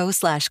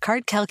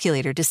apple.co/card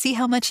calculator to see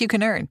how much you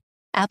can earn.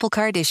 Apple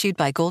Card issued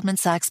by Goldman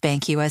Sachs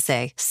Bank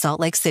USA, Salt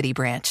Lake City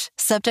branch.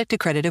 Subject to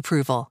credit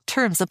approval.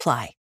 Terms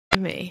apply.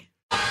 Me.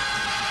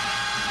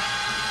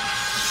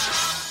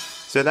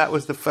 So that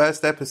was the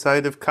first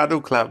episode of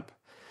Cuddle Club.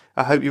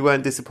 I hope you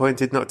weren't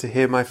disappointed not to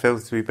hear my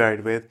films to be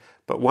buried with,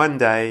 but one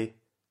day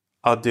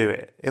I'll do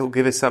it. It'll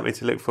give us something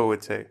to look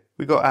forward to.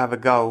 We've got to have a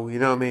goal, you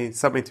know what I mean?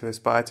 Something to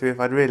aspire to. If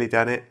I'd really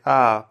done it,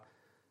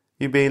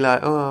 you'd be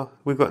like, oh,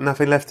 we've got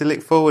nothing left to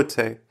look forward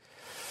to.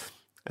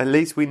 At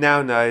least we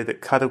now know that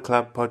Cuddle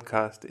Club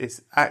podcast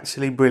is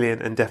actually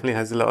brilliant and definitely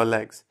has a lot of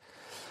legs.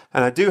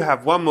 And I do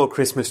have one more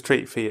Christmas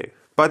treat for you.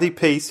 Buddy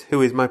Peace,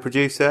 who is my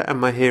producer and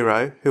my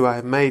hero, who I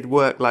have made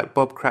work like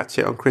Bob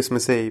Cratchit on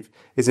Christmas Eve,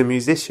 is a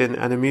musician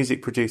and a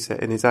music producer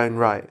in his own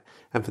right.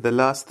 And for the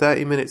last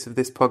 30 minutes of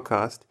this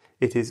podcast,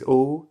 it is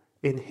all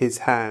in his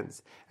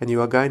hands. And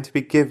you are going to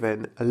be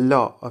given a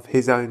lot of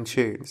his own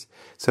tunes.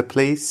 So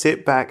please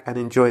sit back and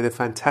enjoy the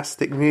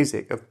fantastic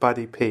music of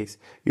Buddy Peace.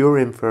 You're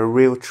in for a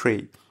real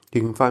treat.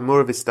 You can find more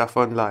of his stuff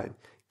online.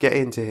 Get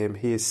into him.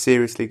 He is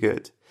seriously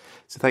good.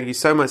 So thank you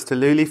so much to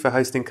Luli for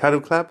hosting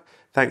Cuddle Club.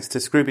 Thanks to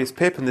Scroobius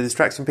Pip and the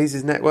Distraction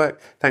Pieces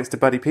Network. Thanks to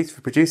Buddy Peace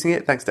for producing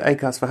it. Thanks to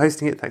Acast for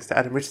hosting it. Thanks to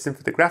Adam Richardson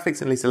for the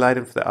graphics and Lisa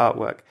Lydon for the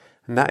artwork.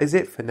 And that is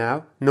it for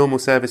now. Normal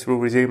service will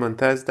resume on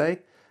Thursday.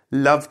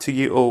 Love to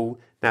you all.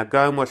 Now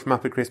go and watch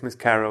Muppet Christmas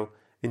Carol.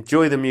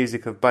 Enjoy the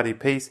music of Buddy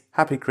Peace.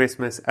 Happy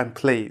Christmas. And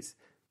please,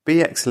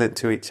 be excellent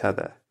to each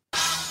other.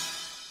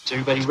 Is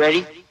everybody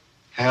ready?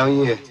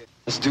 Hell yeah.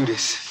 Let's do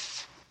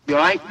this. You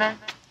alright, man?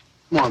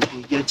 Come on,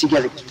 B, get it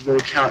together because we're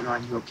really counting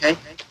on you, okay?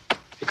 Here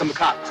come the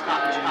cops.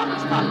 Cops.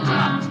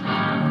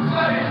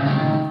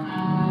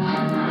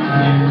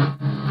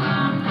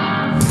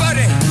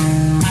 Buddy!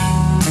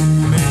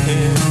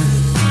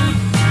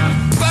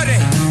 Buddy!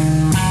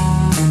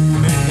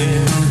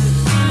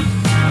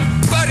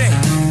 Buddy!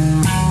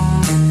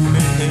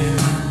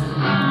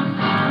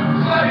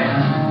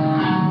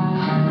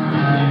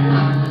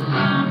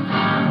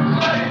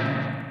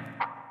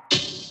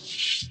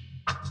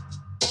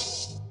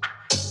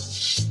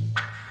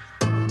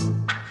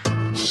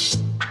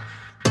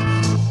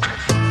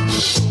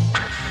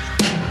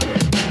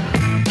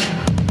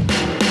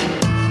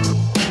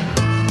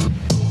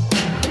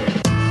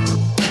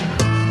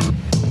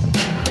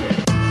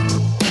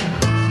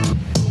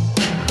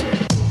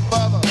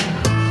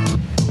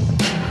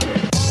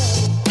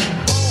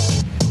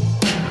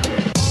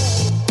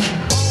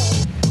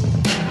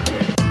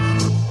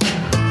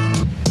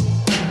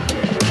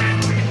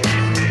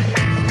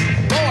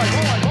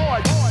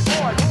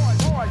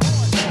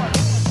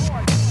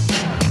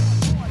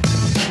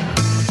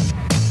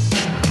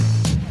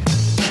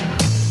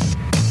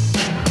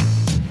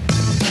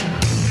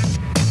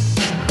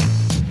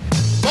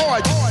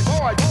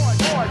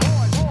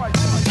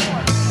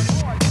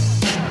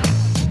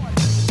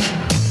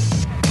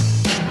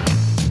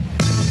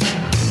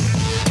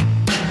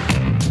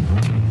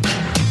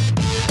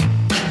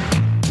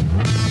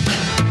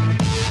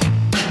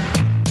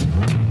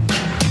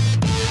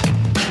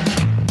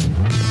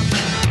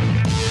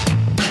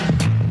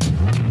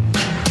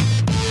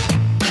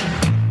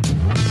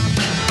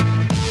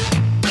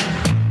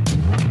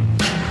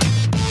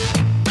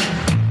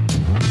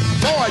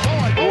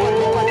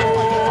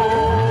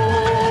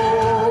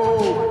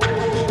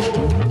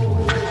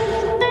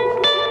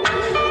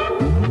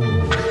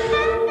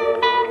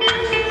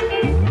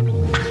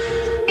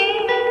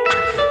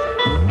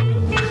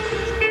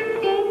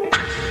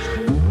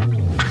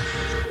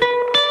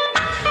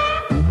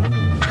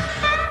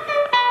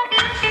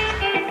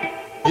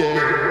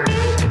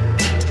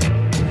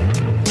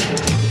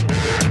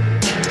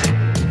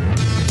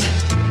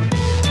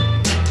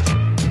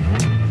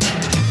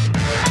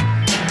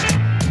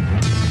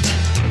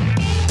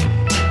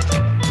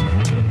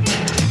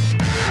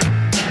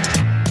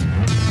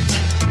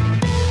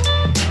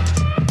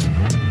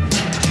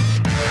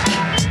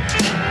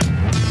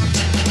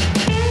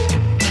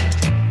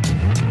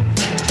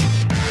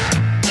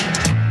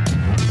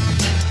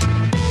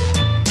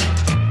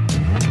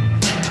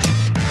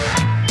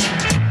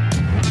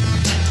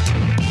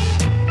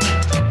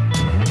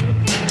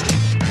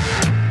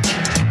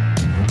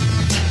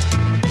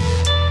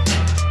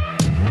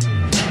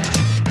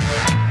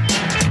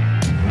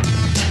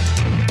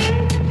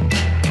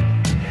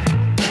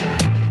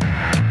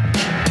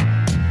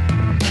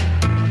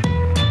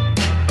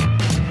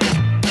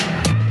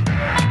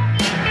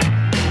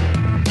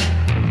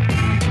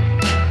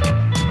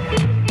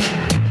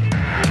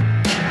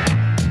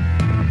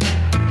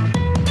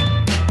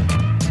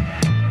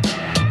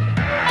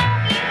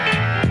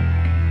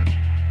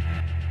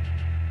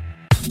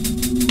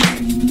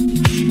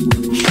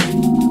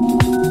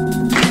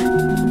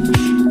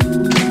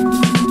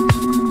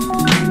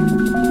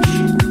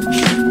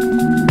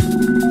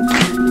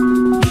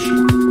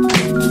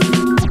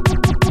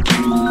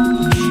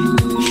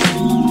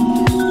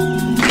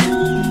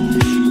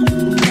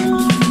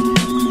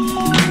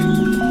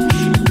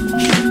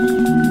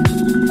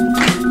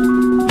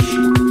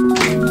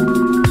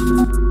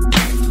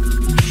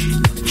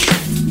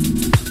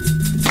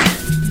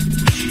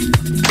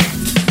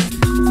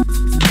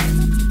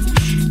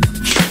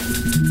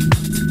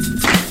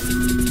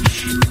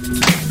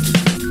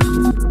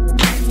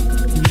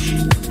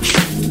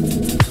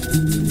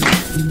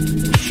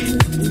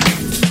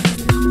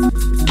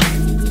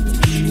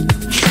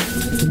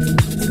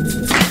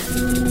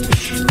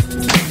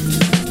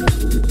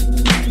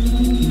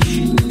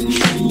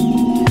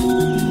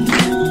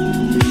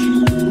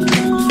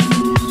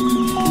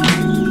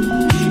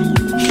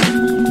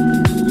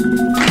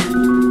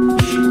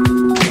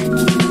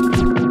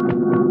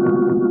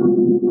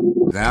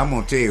 Now, I'm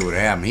going to tell you what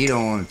happened. He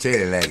don't want to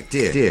tell it like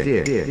this.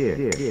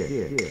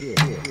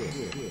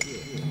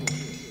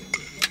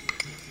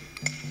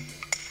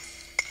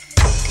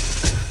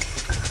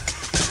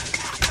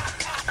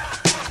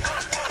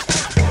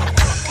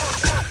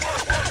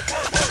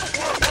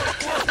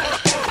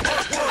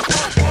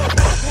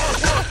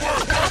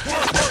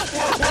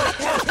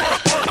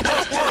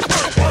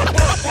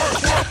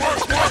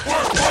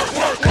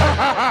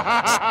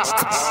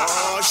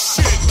 Oh,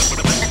 shit.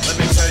 Let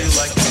me tell you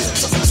like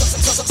this.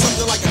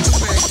 Something like a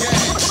two-man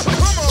gang.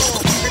 Come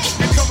on,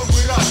 you're coming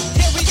with us.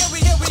 Yeah, we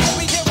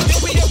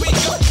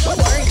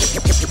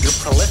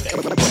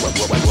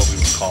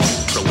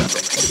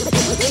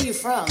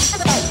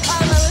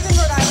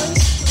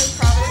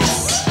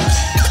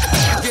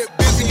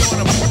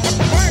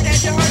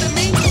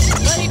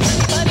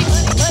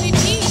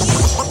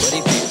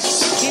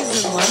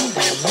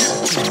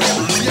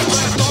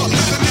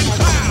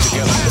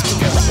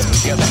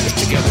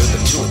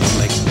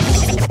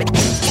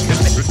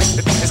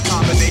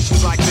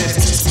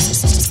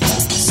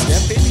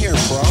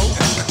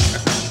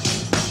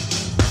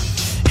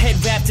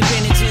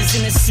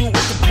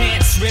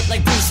ripped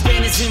like Bruce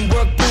Banners in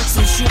work boots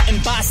and shooting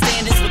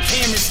bystanders with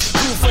cameras.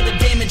 Proof for the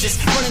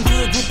damages. Running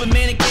through a group of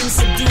mannequins,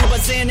 subdued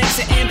by Xanax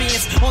and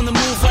ambience. On the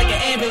move like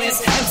an ambulance,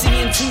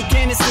 emptying 2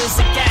 canisters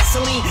of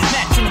gasoline,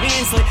 matching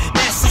hands like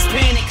masters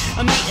panic.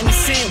 I'm eating a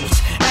sandwich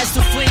as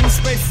the flames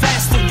spread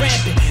fast and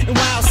rampant. In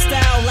wild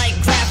style like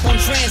graph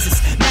on transits.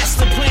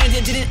 Master plan,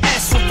 they didn't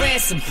ask for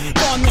ransom.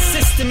 Bomb the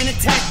system and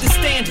attack the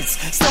standards.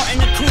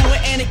 Starting a coup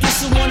with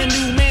anarchists who want a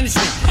new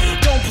management.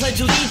 Don't pledge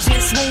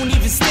allegiance, won't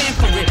even stand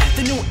for it.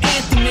 The new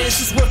anthem is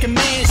this working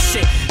man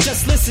shit.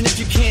 Just listen if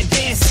you can't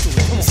dance to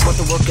it. It's what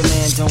the working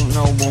man don't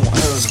know won't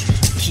hurt him.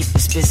 Keep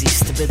us busy,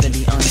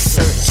 stability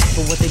uncertain.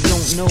 But what they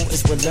don't know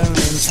is we're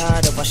learning.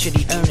 Tired of our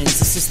shitty earnings,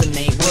 the system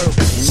ain't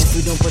working. And if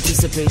we don't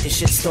participate, the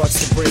shit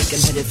starts to break.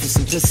 I'm headed for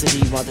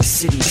simplicity while the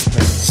city's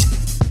burning.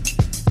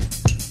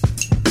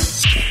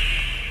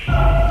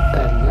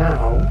 And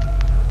now,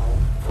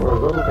 for a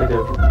little bit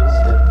of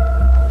wisdom,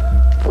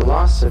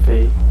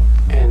 philosophy,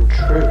 and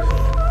truth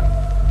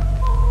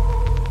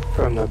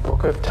from the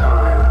Book of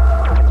Time.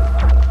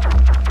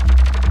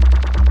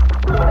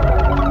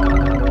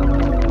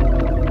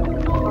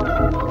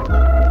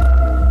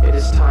 It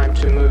is time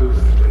to move.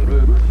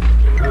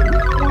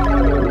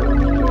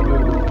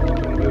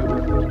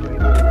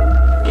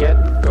 Get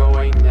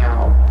going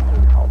now.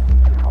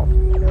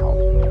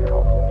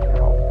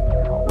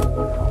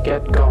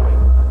 Get going.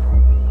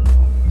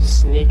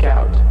 Sneak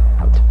out.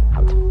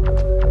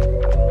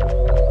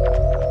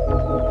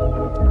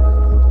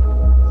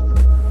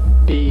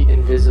 Be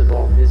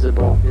invisible,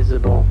 visible,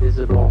 visible,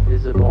 visible,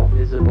 visible,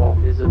 visible,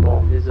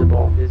 visible,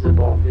 visible,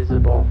 visible,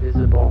 visible,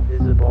 visible,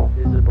 visible,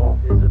 visible,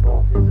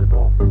 visible,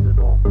 visible,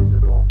 visible,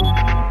 visible.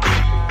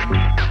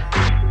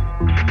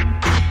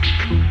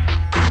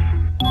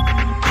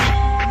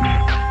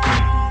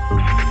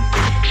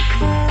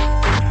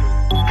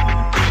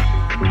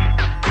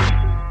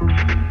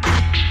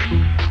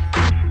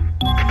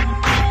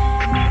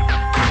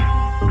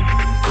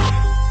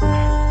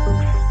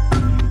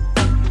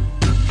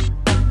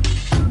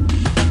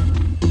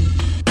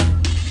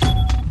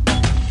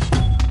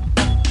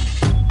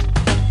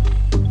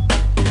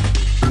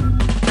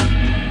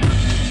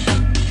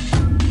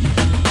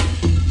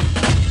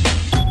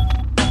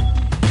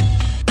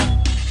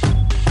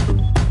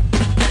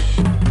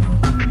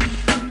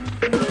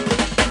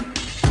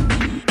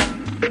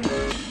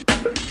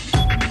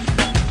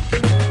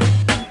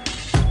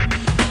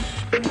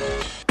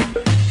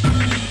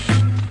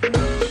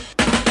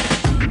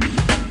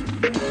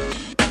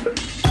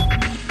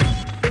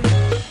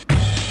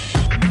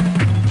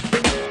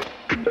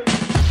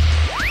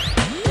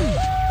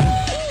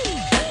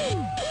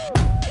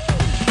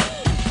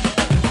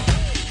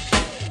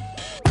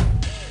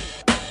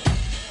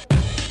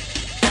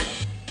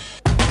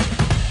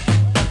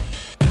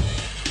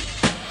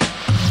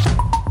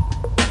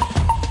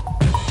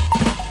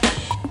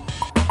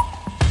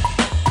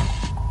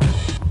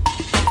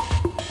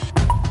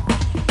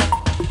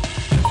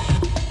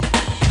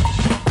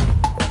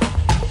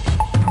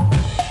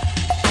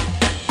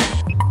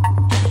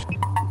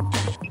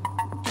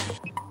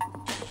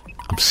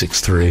 I'm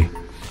 6'3",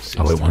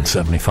 I weigh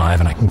 175,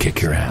 and I can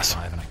kick your ass.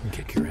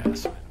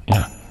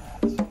 Yeah.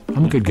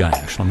 I'm a good guy,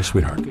 actually. I'm a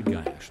sweetheart.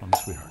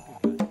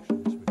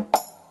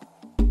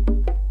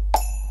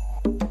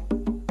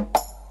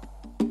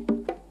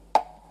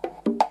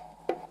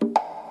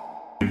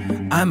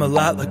 I'm a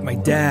lot like my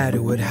dad,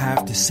 who would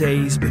have to say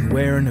he's been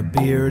wearing a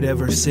beard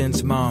ever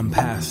since Mom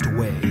passed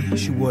away.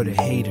 She would have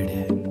hated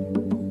it.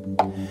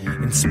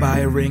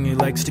 Inspiring, he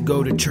likes to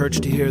go to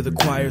church to hear the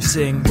choir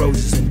sing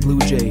Roses and Blue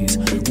Jays.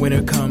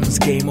 Winter comes,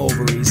 game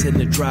over, he's in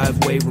the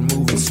driveway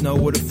removing snow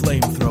with a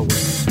flamethrower.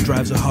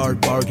 Drives a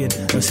hard bargain,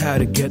 knows how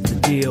to get the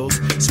deals.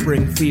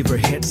 Spring fever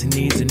hits, he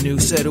needs a new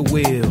set of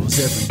wheels.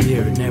 Every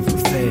year never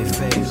fails.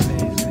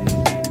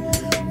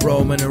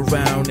 Roaming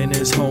around in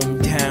his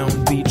hometown,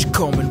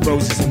 beachcombing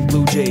roses and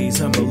blue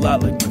jays. I'm a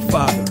lot like my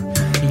father.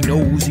 He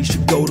knows he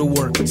should go to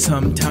work, but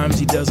sometimes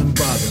he doesn't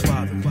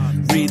bother.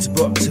 Reads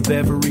books of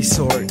every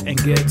sort and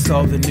gets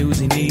all the news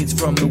he needs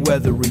from the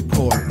weather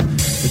report.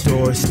 The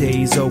door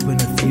stays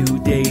open a few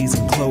days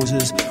and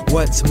closes.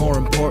 What's more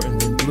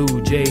important than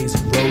blue jays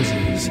and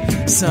roses?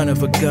 Son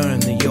of a gun,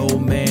 the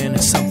old man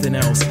is something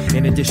else.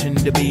 In addition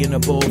to being a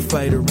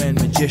bullfighter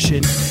and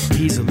magician,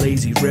 he's a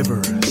lazy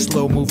river,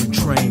 slow-moving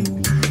train.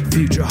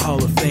 Future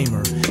Hall of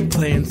Famer,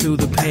 playing through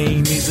the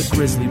pain, he's a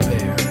grizzly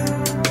bear.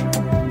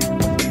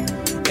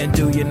 And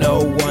do you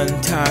know,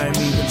 one time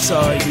even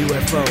saw a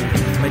UFO.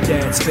 My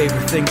dad's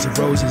favorite things are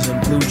roses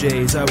and blue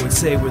jays. I would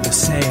say we're the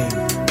same.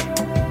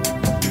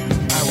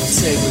 I would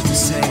say we're the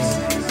same.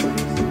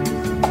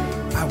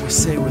 I would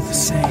say we're the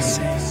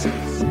same.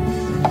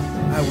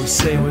 I would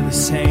say we're the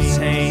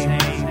same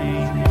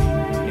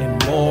in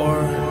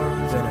more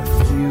than a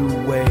few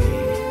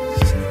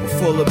ways. We're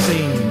full of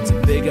beans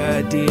and big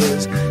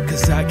ideas.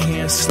 Cause I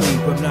can't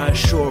sleep, I'm not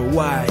sure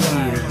why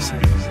he is.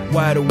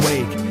 Wide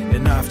awake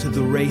and off to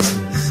the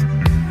races.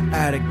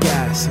 Out of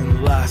gas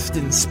and lost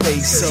in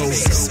space. So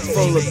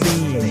full of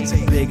beans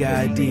and big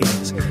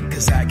ideas.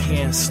 Cause I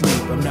can't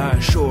sleep, I'm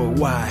not sure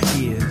why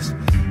he is.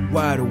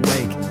 wide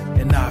awake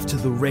and off to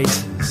the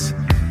races.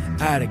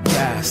 Out of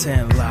gas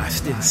and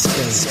lost in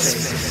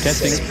space.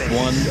 Testing.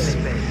 1,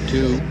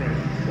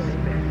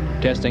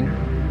 2. Testing.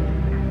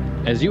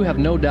 As you have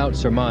no doubt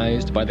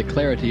surmised by the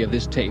clarity of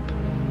this tape,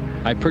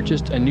 I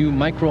purchased a new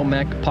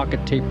Micromac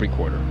pocket tape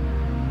recorder,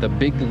 the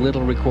Big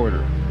Little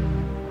Recorder,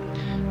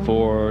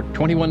 for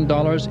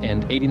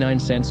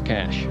 $21.89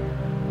 cash.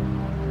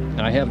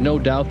 I have no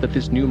doubt that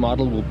this new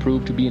model will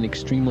prove to be an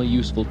extremely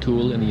useful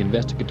tool in the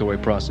investigatory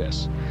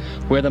process,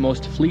 where the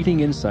most fleeting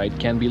insight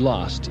can be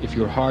lost if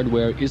your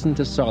hardware isn't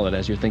as solid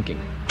as you're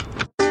thinking.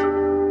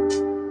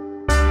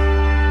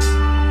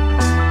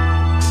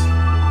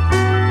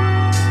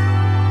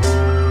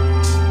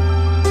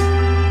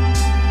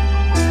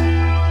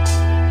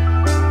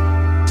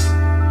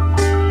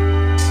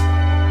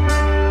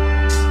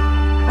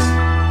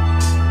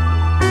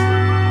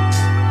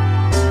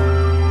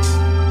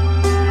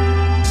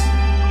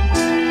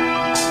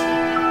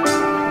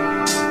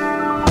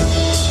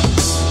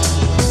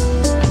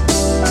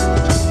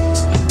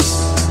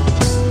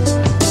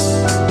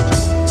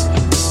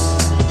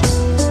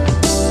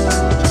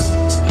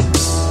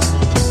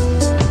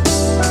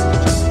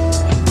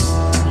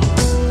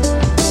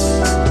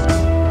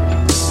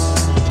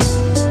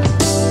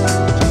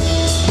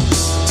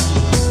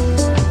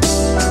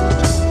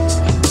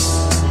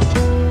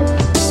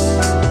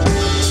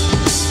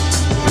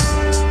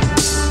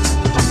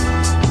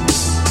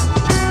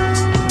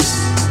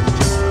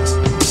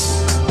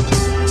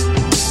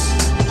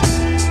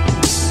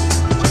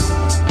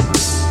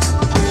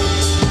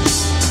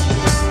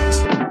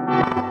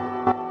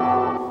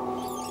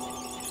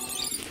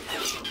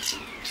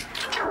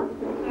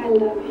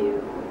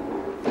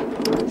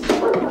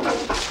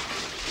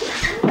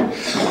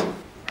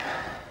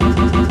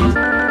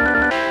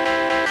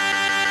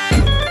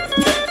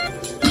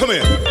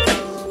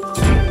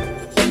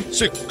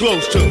 Sit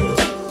close to me.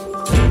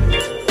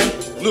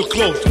 Look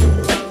closer.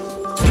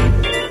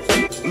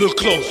 Look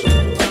closer.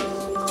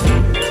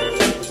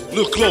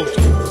 Look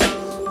closer.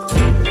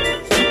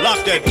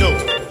 Lock that door.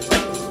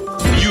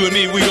 You and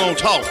me, we gon'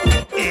 talk.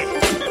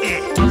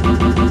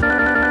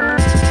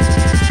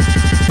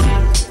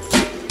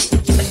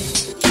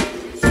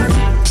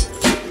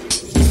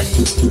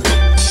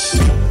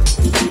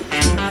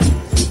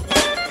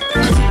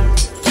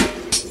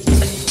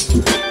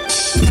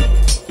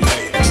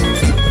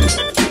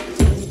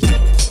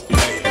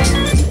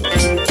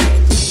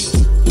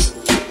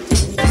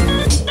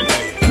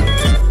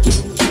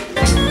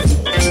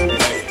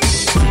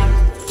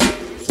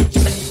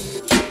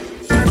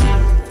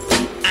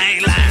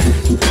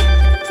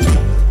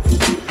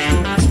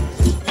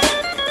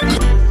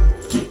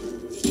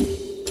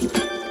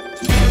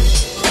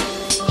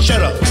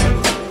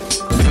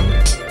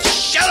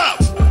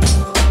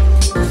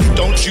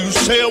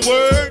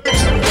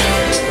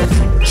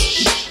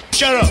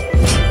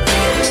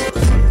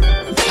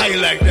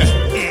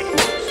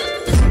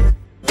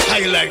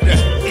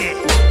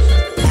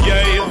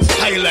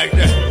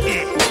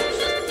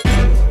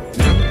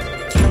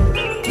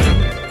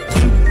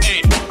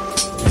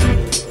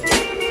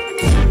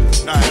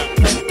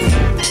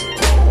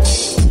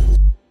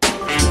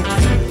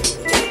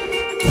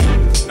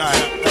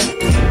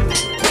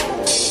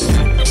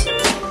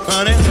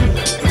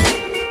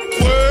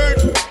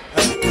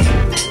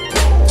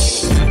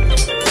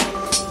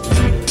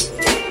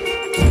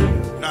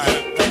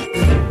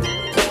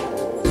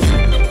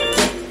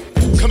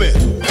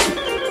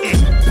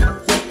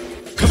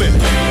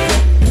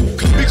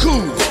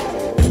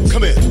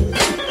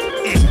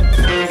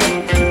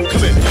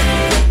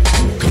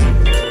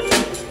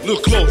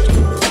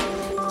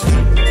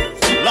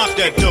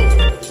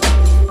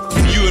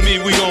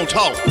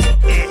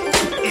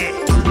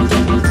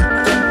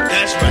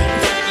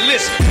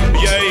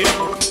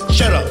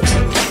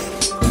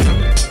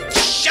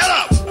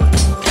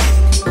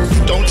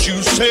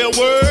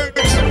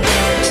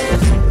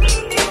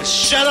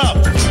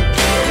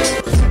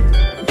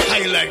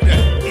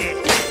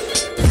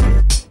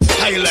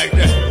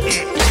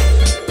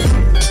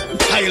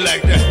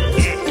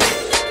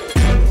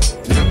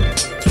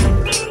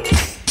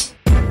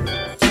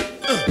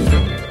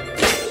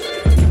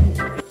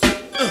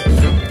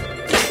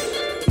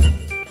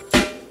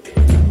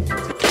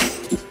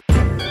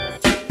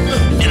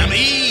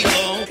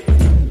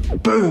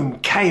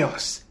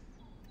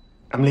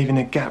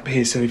 Gap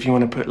here, so if you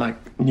want to put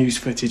like news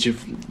footage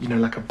of, you know,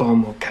 like a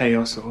bomb or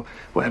chaos or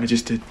whatever,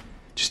 just to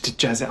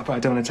jazz it up. I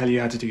don't want to tell you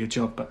how to do your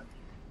job, but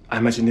I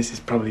imagine this is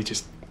probably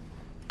just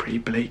pretty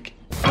bleak.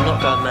 I'm not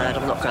going mad,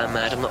 I'm not going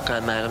mad, I'm not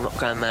going mad, I'm not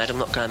going mad, I'm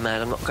not going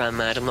mad, I'm not going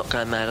mad, I'm not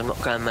going mad, I'm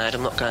not going mad,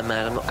 I'm not going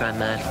mad, I'm not going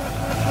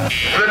mad.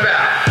 Flip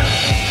out!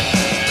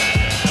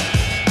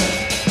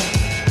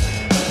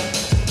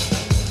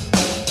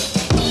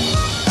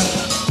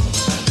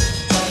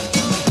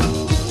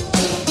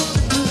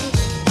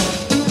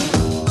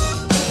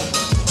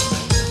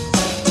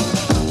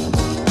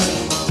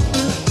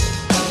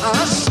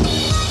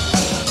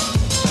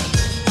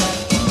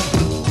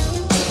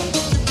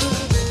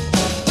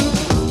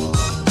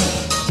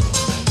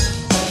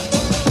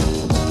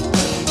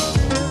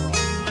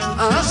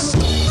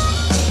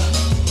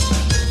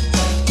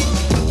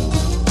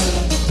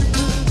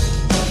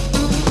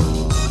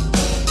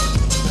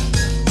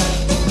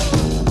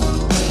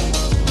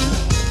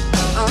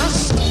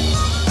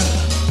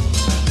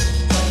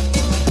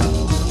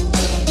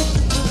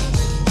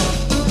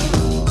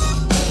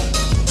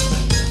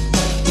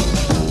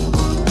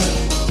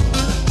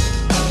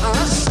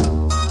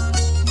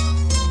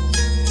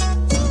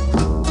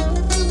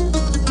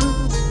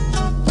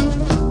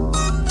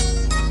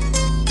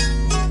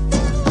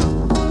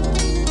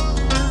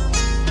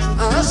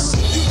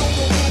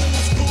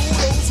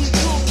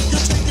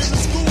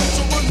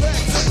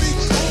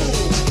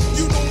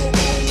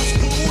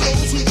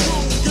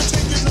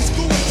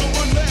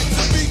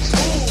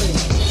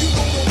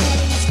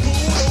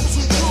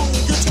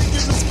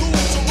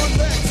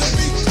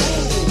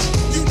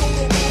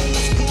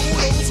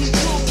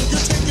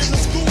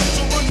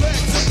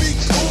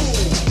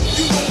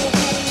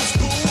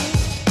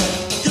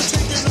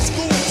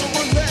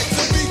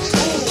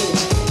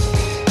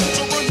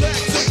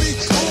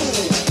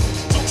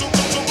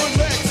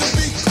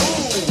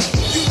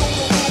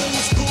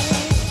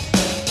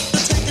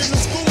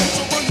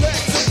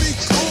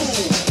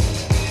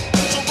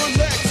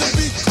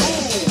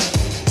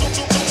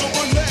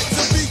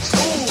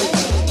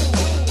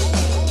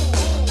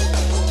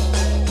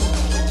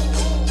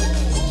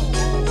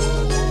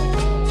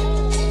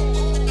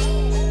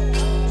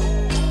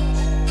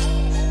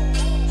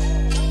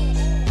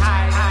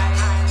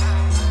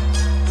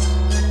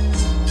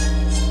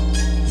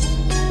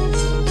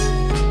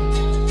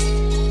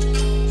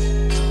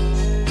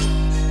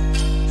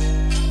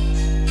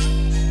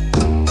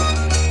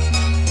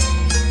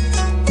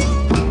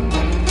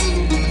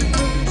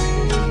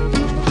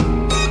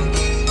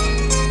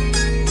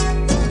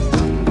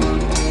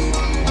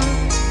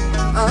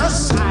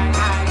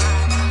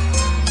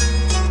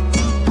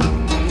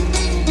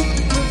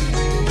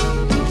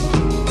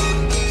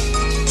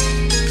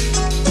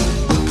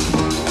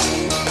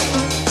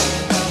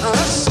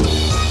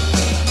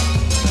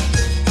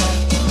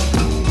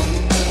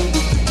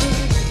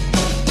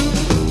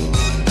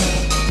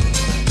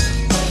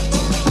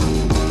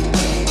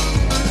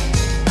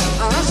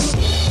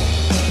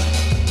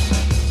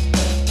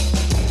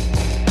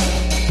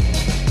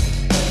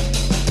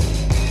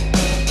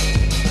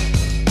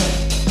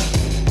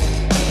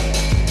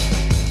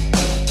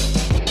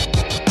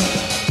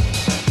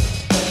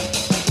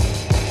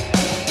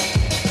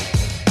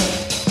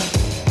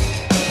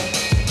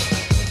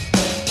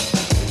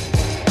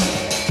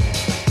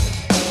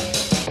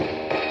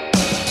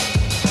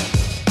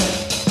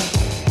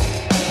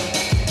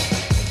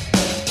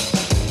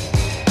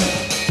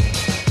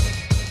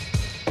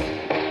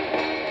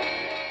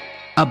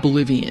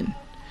 Oblivion.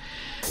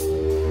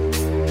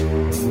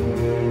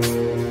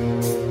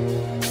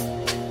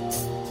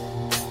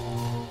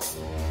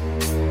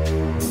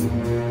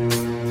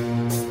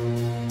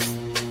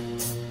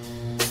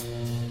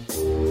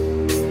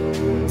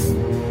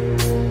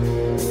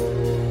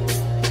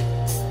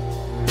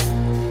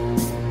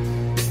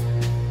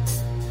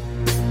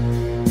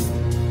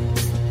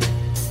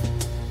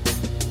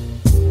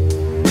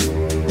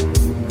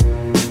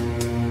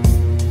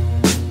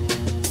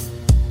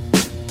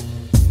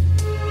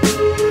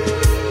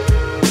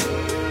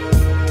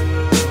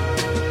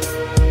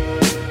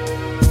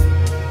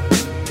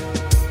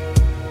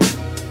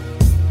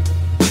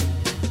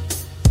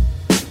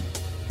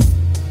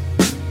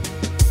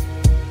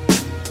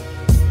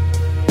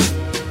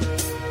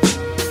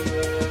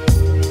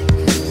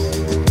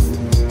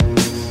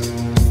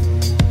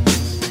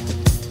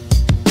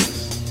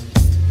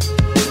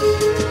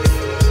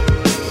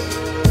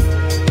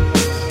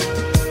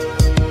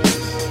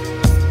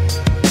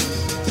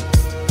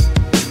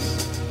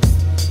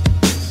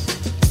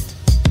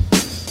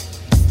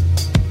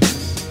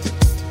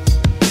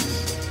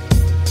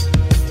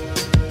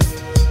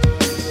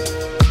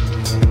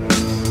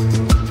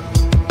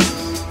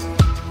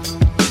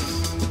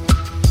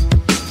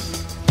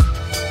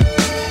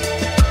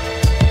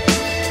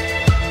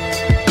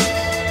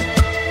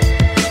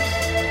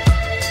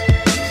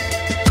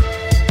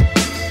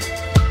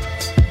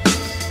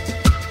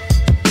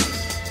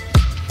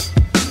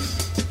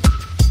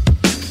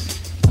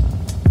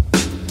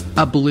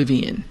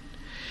 Oblivion.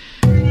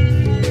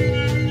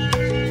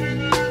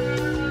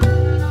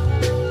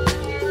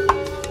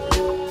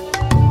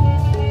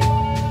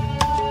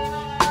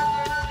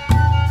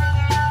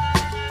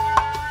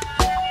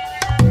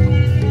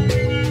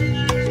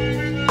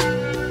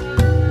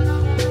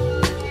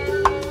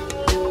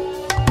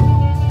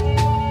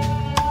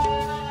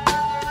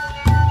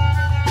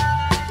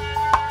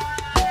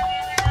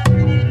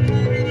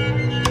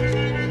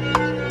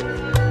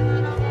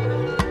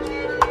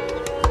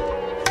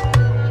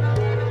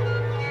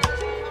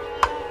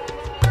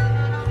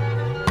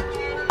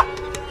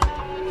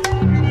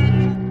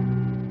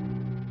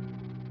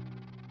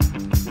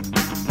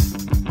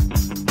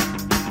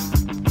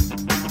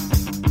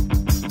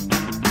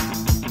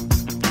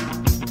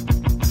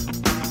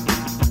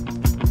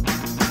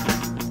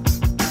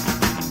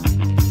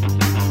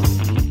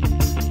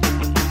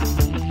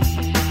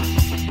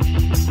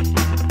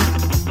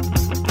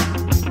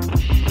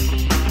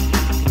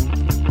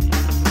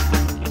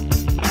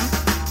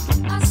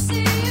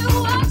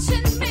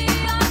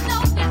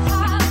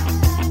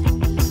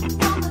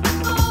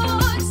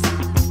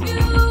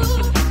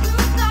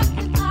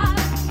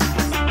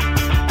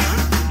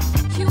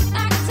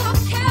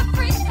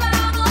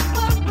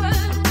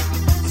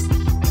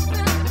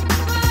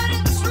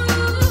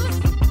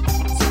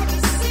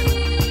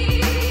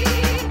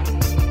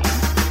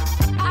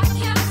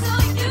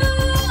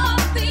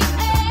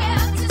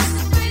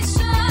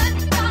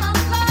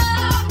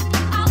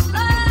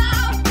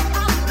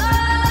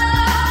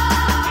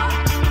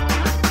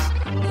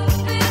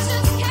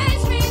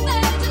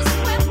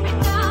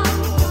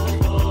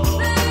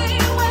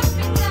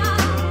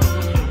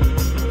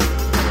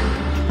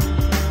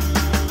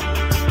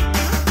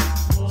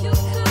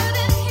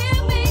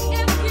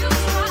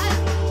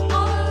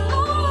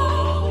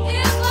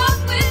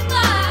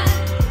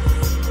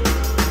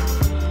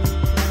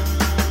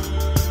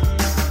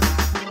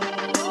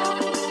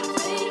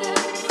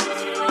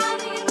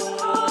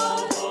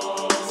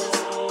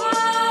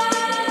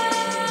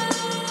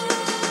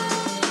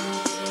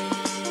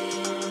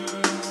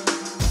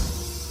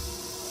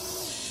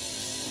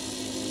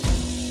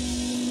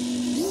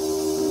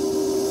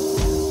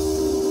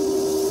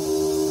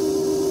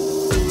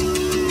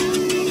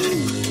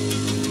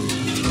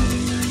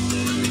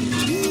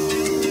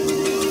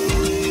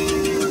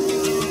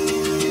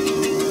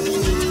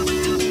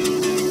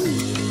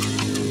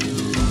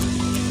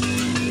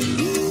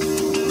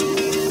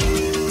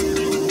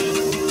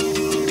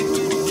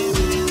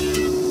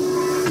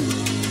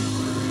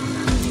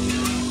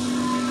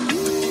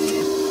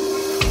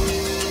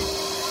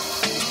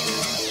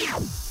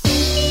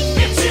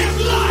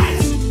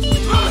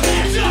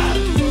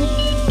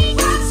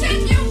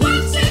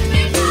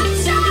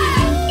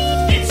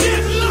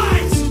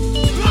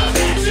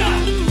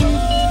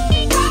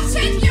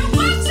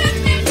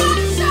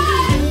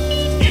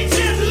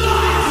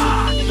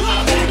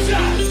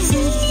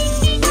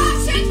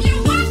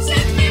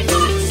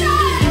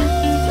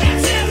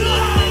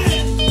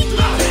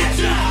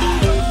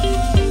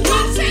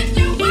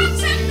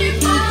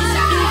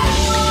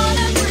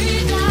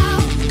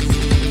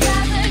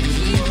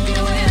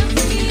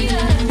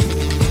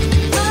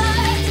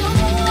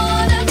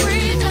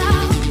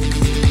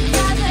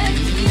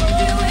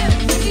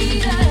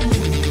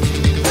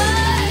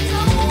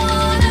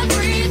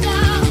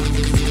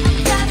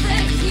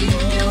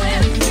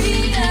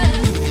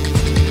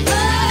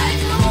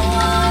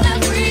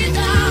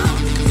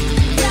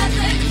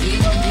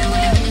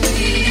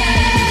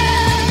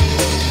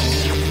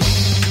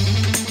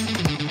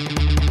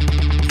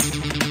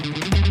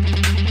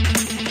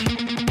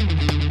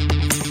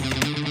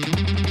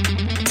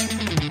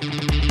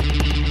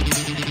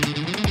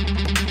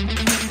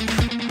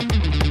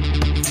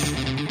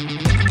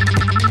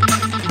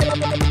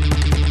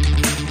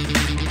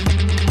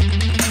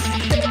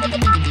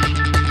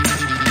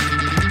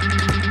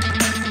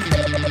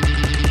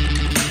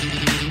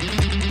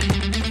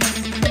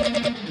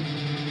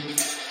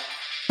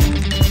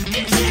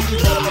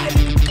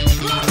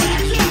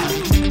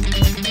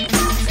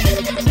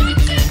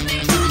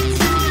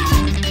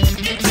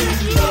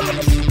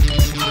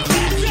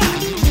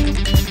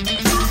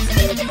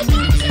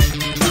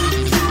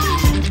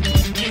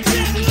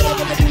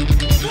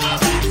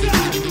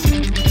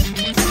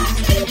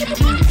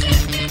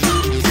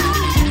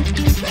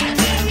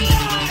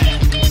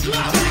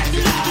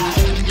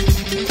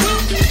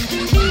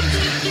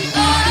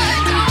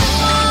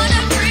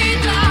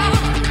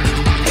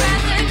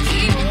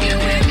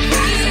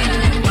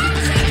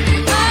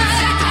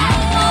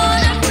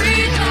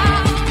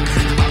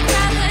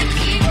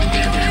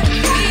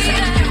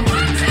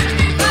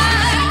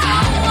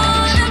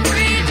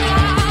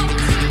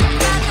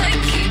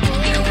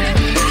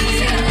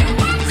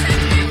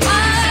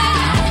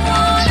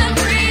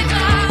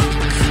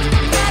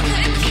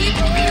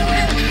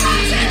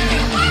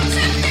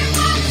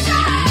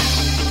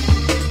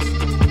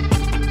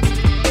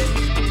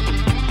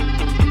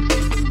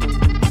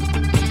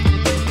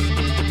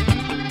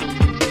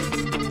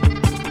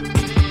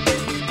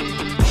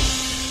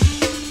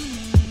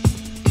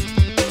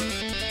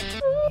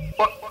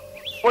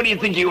 What do you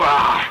think you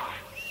are?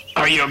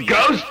 Are you a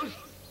ghost?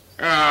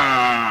 I'm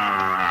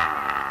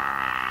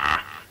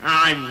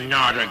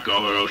not a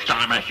ghost.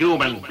 I'm a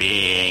human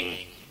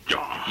being.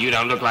 You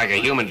don't look like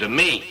a human to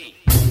me.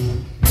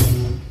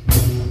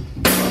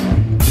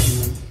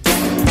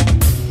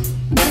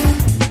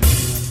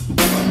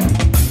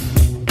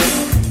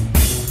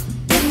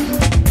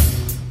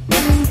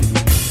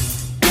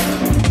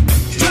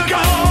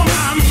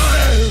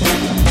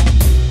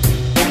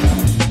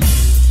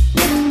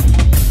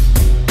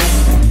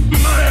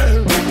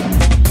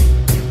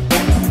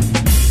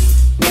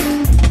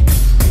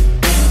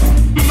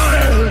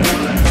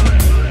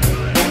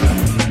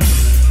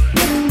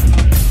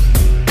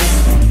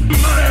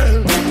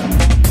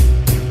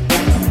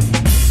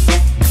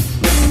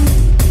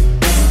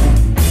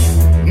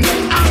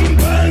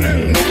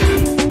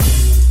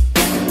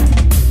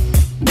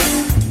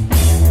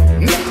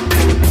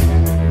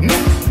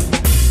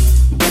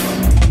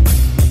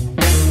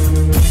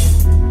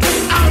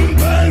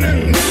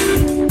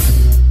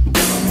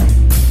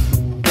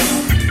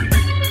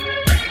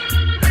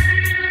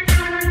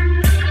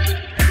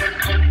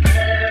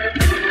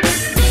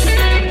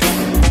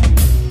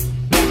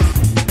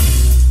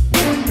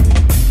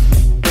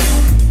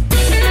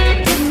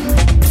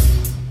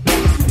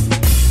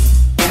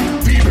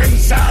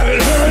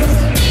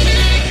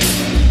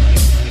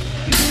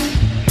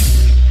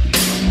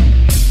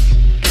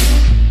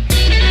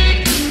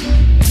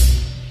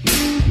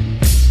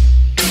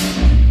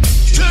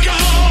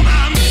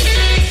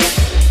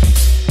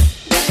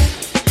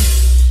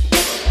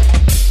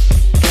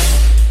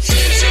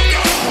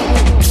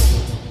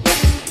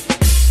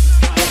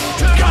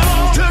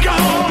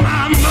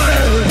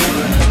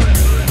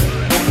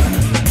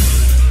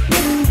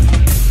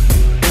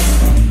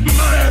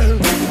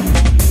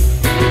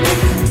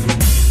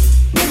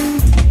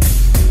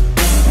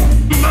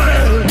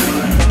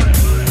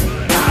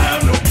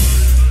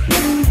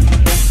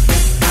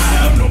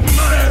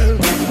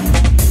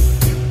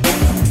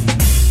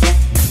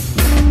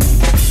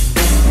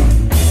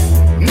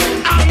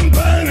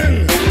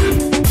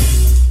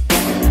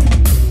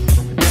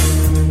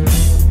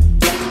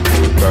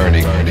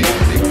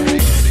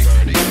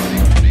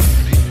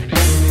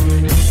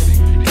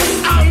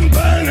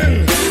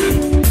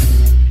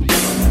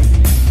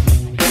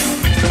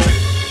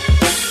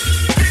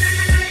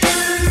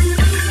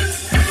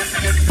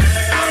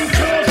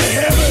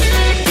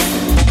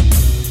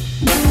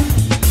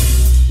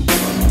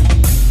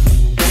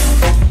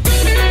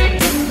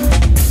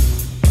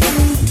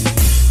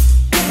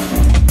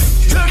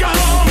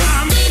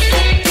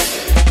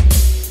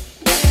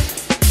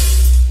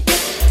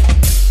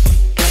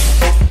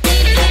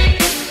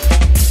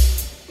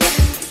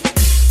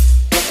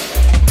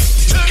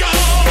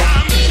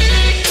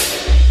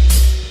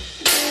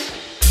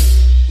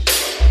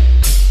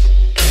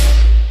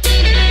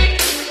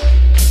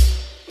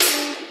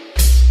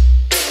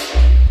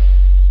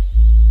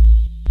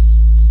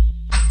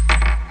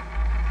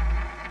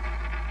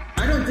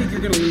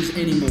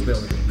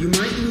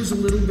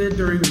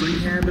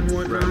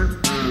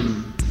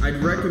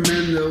 I'd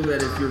recommend, though,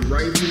 that if you're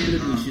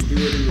right-handed, we should do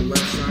it in the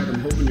left side. I'm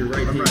hoping you're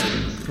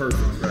right-handed.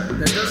 Perfect. Right.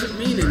 That doesn't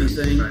mean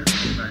anything,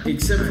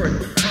 except for I'd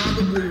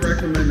probably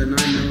recommend a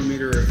 9mm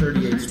or a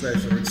 38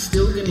 special. It's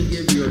still going to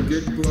give you a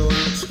good blowout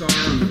scar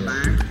on the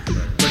back,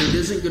 but it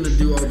isn't going to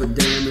do all the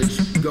damage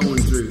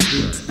going through.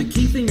 The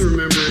key thing to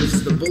remember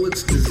is the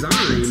bullet's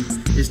design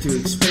is to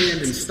expand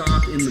and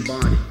stop in the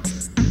body.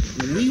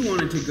 We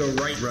want it to go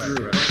right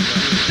through it.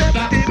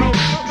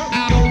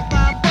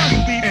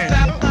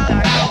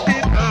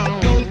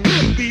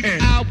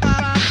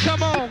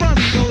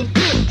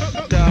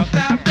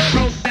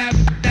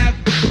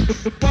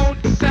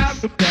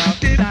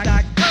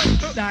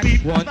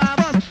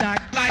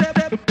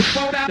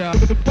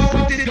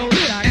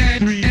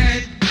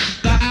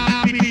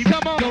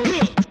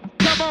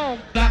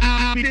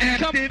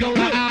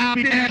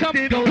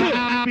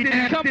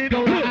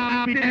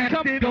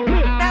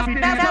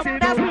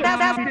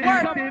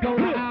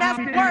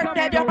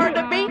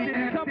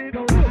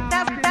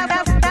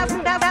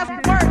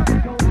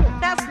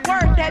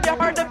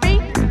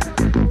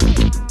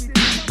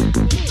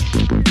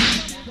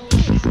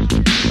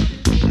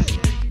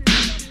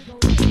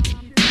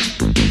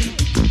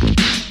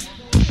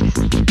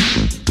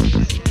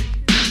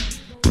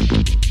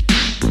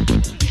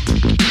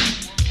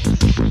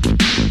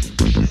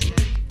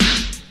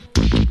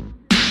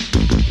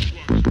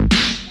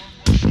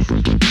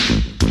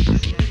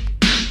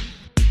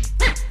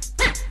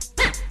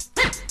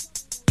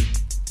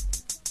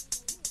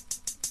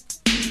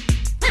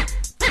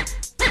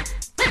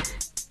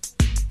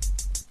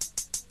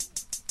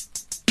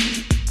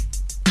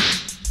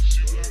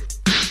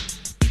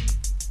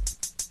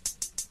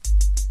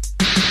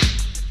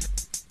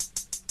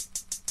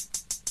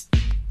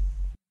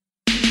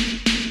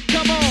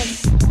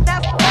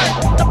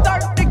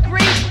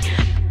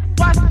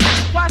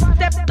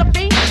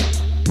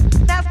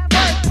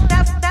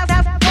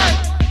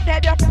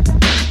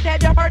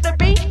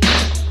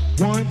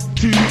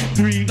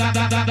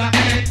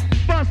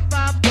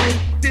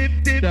 dip,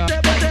 dip,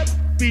 step, step,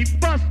 beat,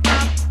 bust,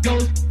 stop,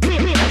 goes,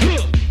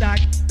 stack,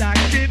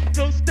 stack, dip,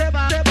 go, step,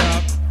 step.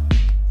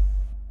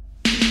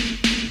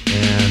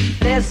 And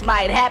this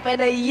might happen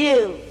to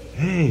you.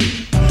 hey.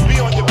 Be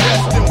on your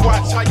best and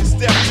watch how you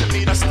step to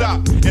me. Now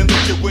stop and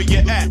look at where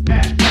you're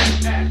at.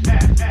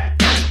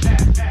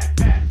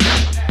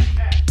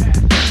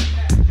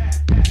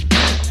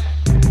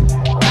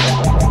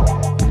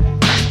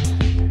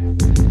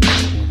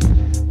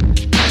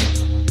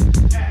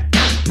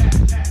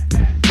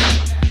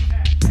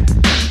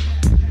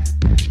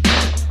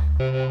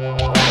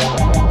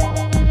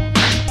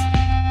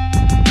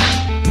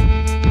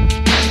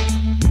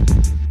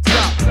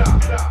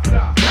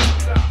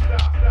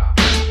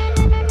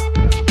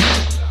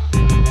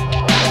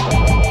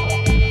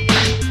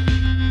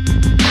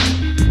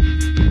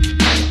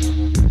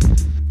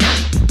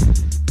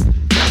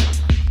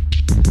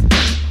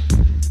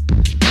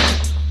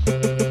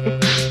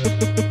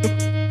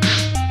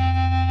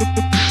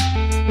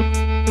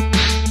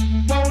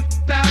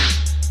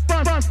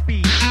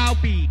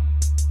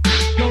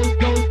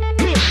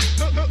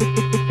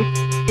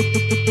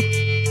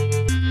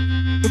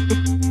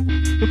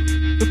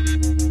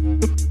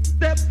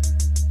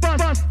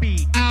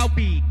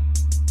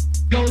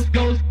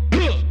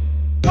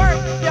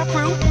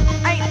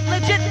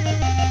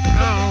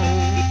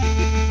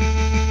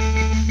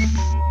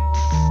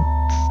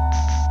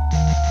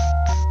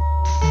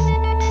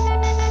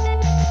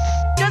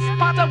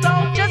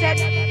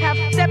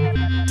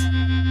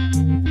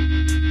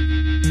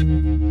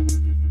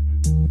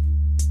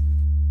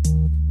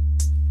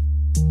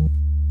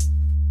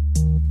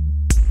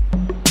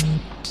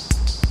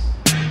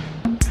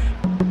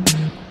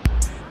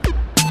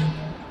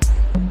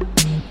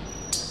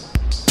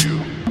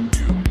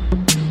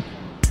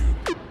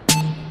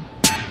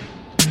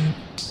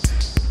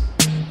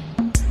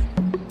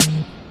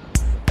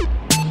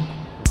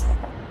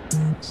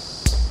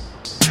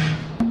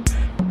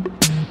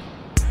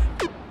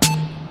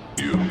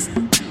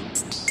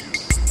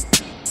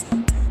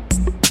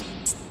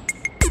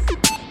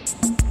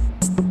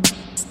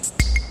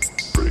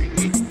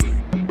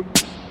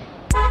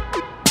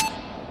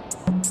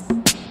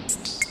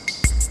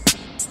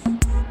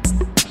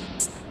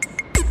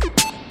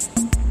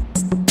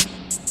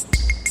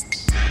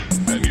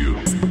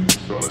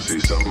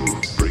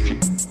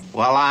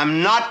 Well,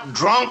 I'm not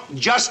drunk,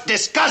 just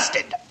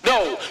disgusted.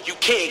 No, you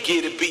can't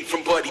get a beat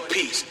from Buddy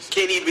Peace.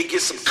 Can't even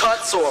get some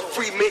cuts or a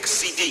free mix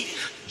CD.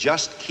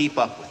 Just keep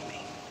up with me.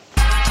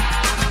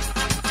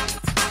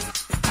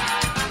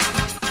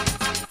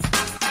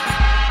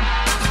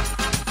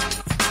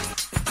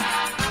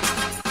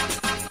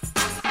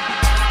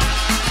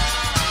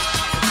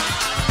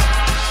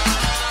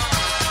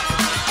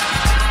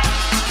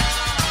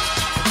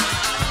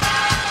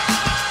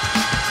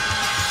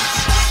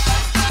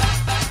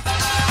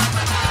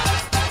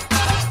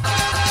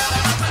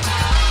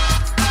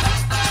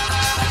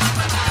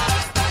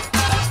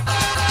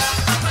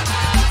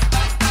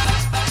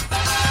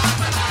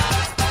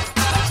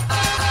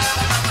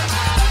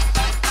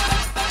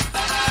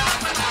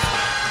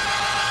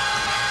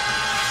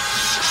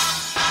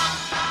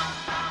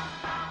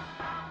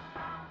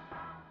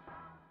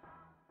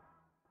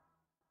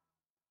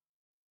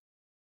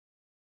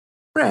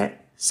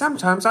 Brett,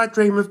 sometimes I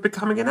dream of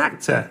becoming an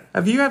actor.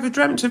 Have you ever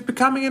dreamt of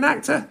becoming an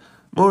actor?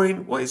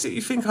 Maureen, what is it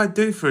you think I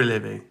do for a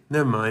living?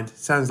 Never mind,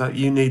 sounds like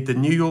you need the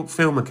New York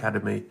Film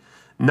Academy.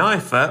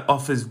 NYFA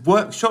offers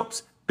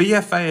workshops,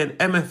 BFA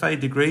and MFA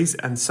degrees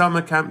and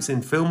summer camps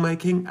in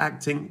filmmaking,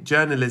 acting,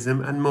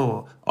 journalism and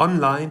more,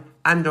 online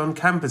and on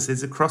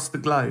campuses across the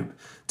globe.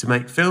 To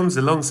make films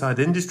alongside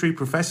industry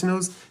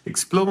professionals,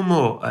 explore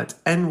more at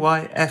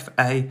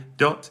nyfa.edu.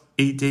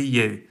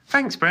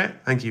 Thanks,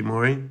 Brett. Thank you,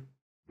 Maureen.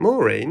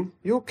 Maureen,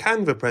 your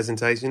Canva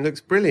presentation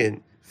looks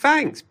brilliant.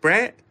 Thanks,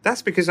 Brett.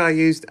 That's because I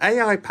used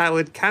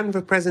AI-powered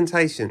Canva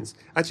presentations.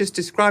 I just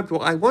described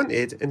what I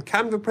wanted and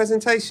Canva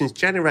presentations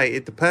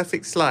generated the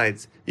perfect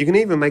slides. You can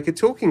even make a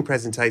talking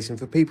presentation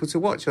for people to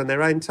watch on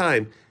their own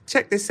time.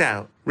 Check this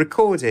out.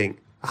 Recording.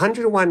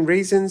 101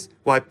 Reasons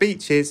Why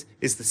Beaches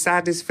is the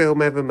Saddest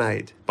Film Ever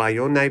Made by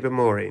your neighbour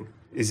Maureen.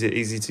 Is it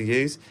easy to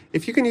use?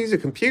 If you can use a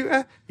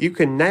computer, you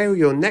can nail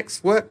your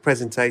next work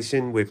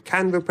presentation with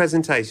Canva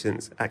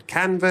presentations at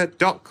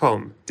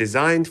canva.com,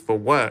 designed for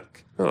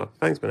work. Oh,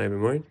 thanks, my neighbour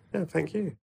Maureen. No, thank you.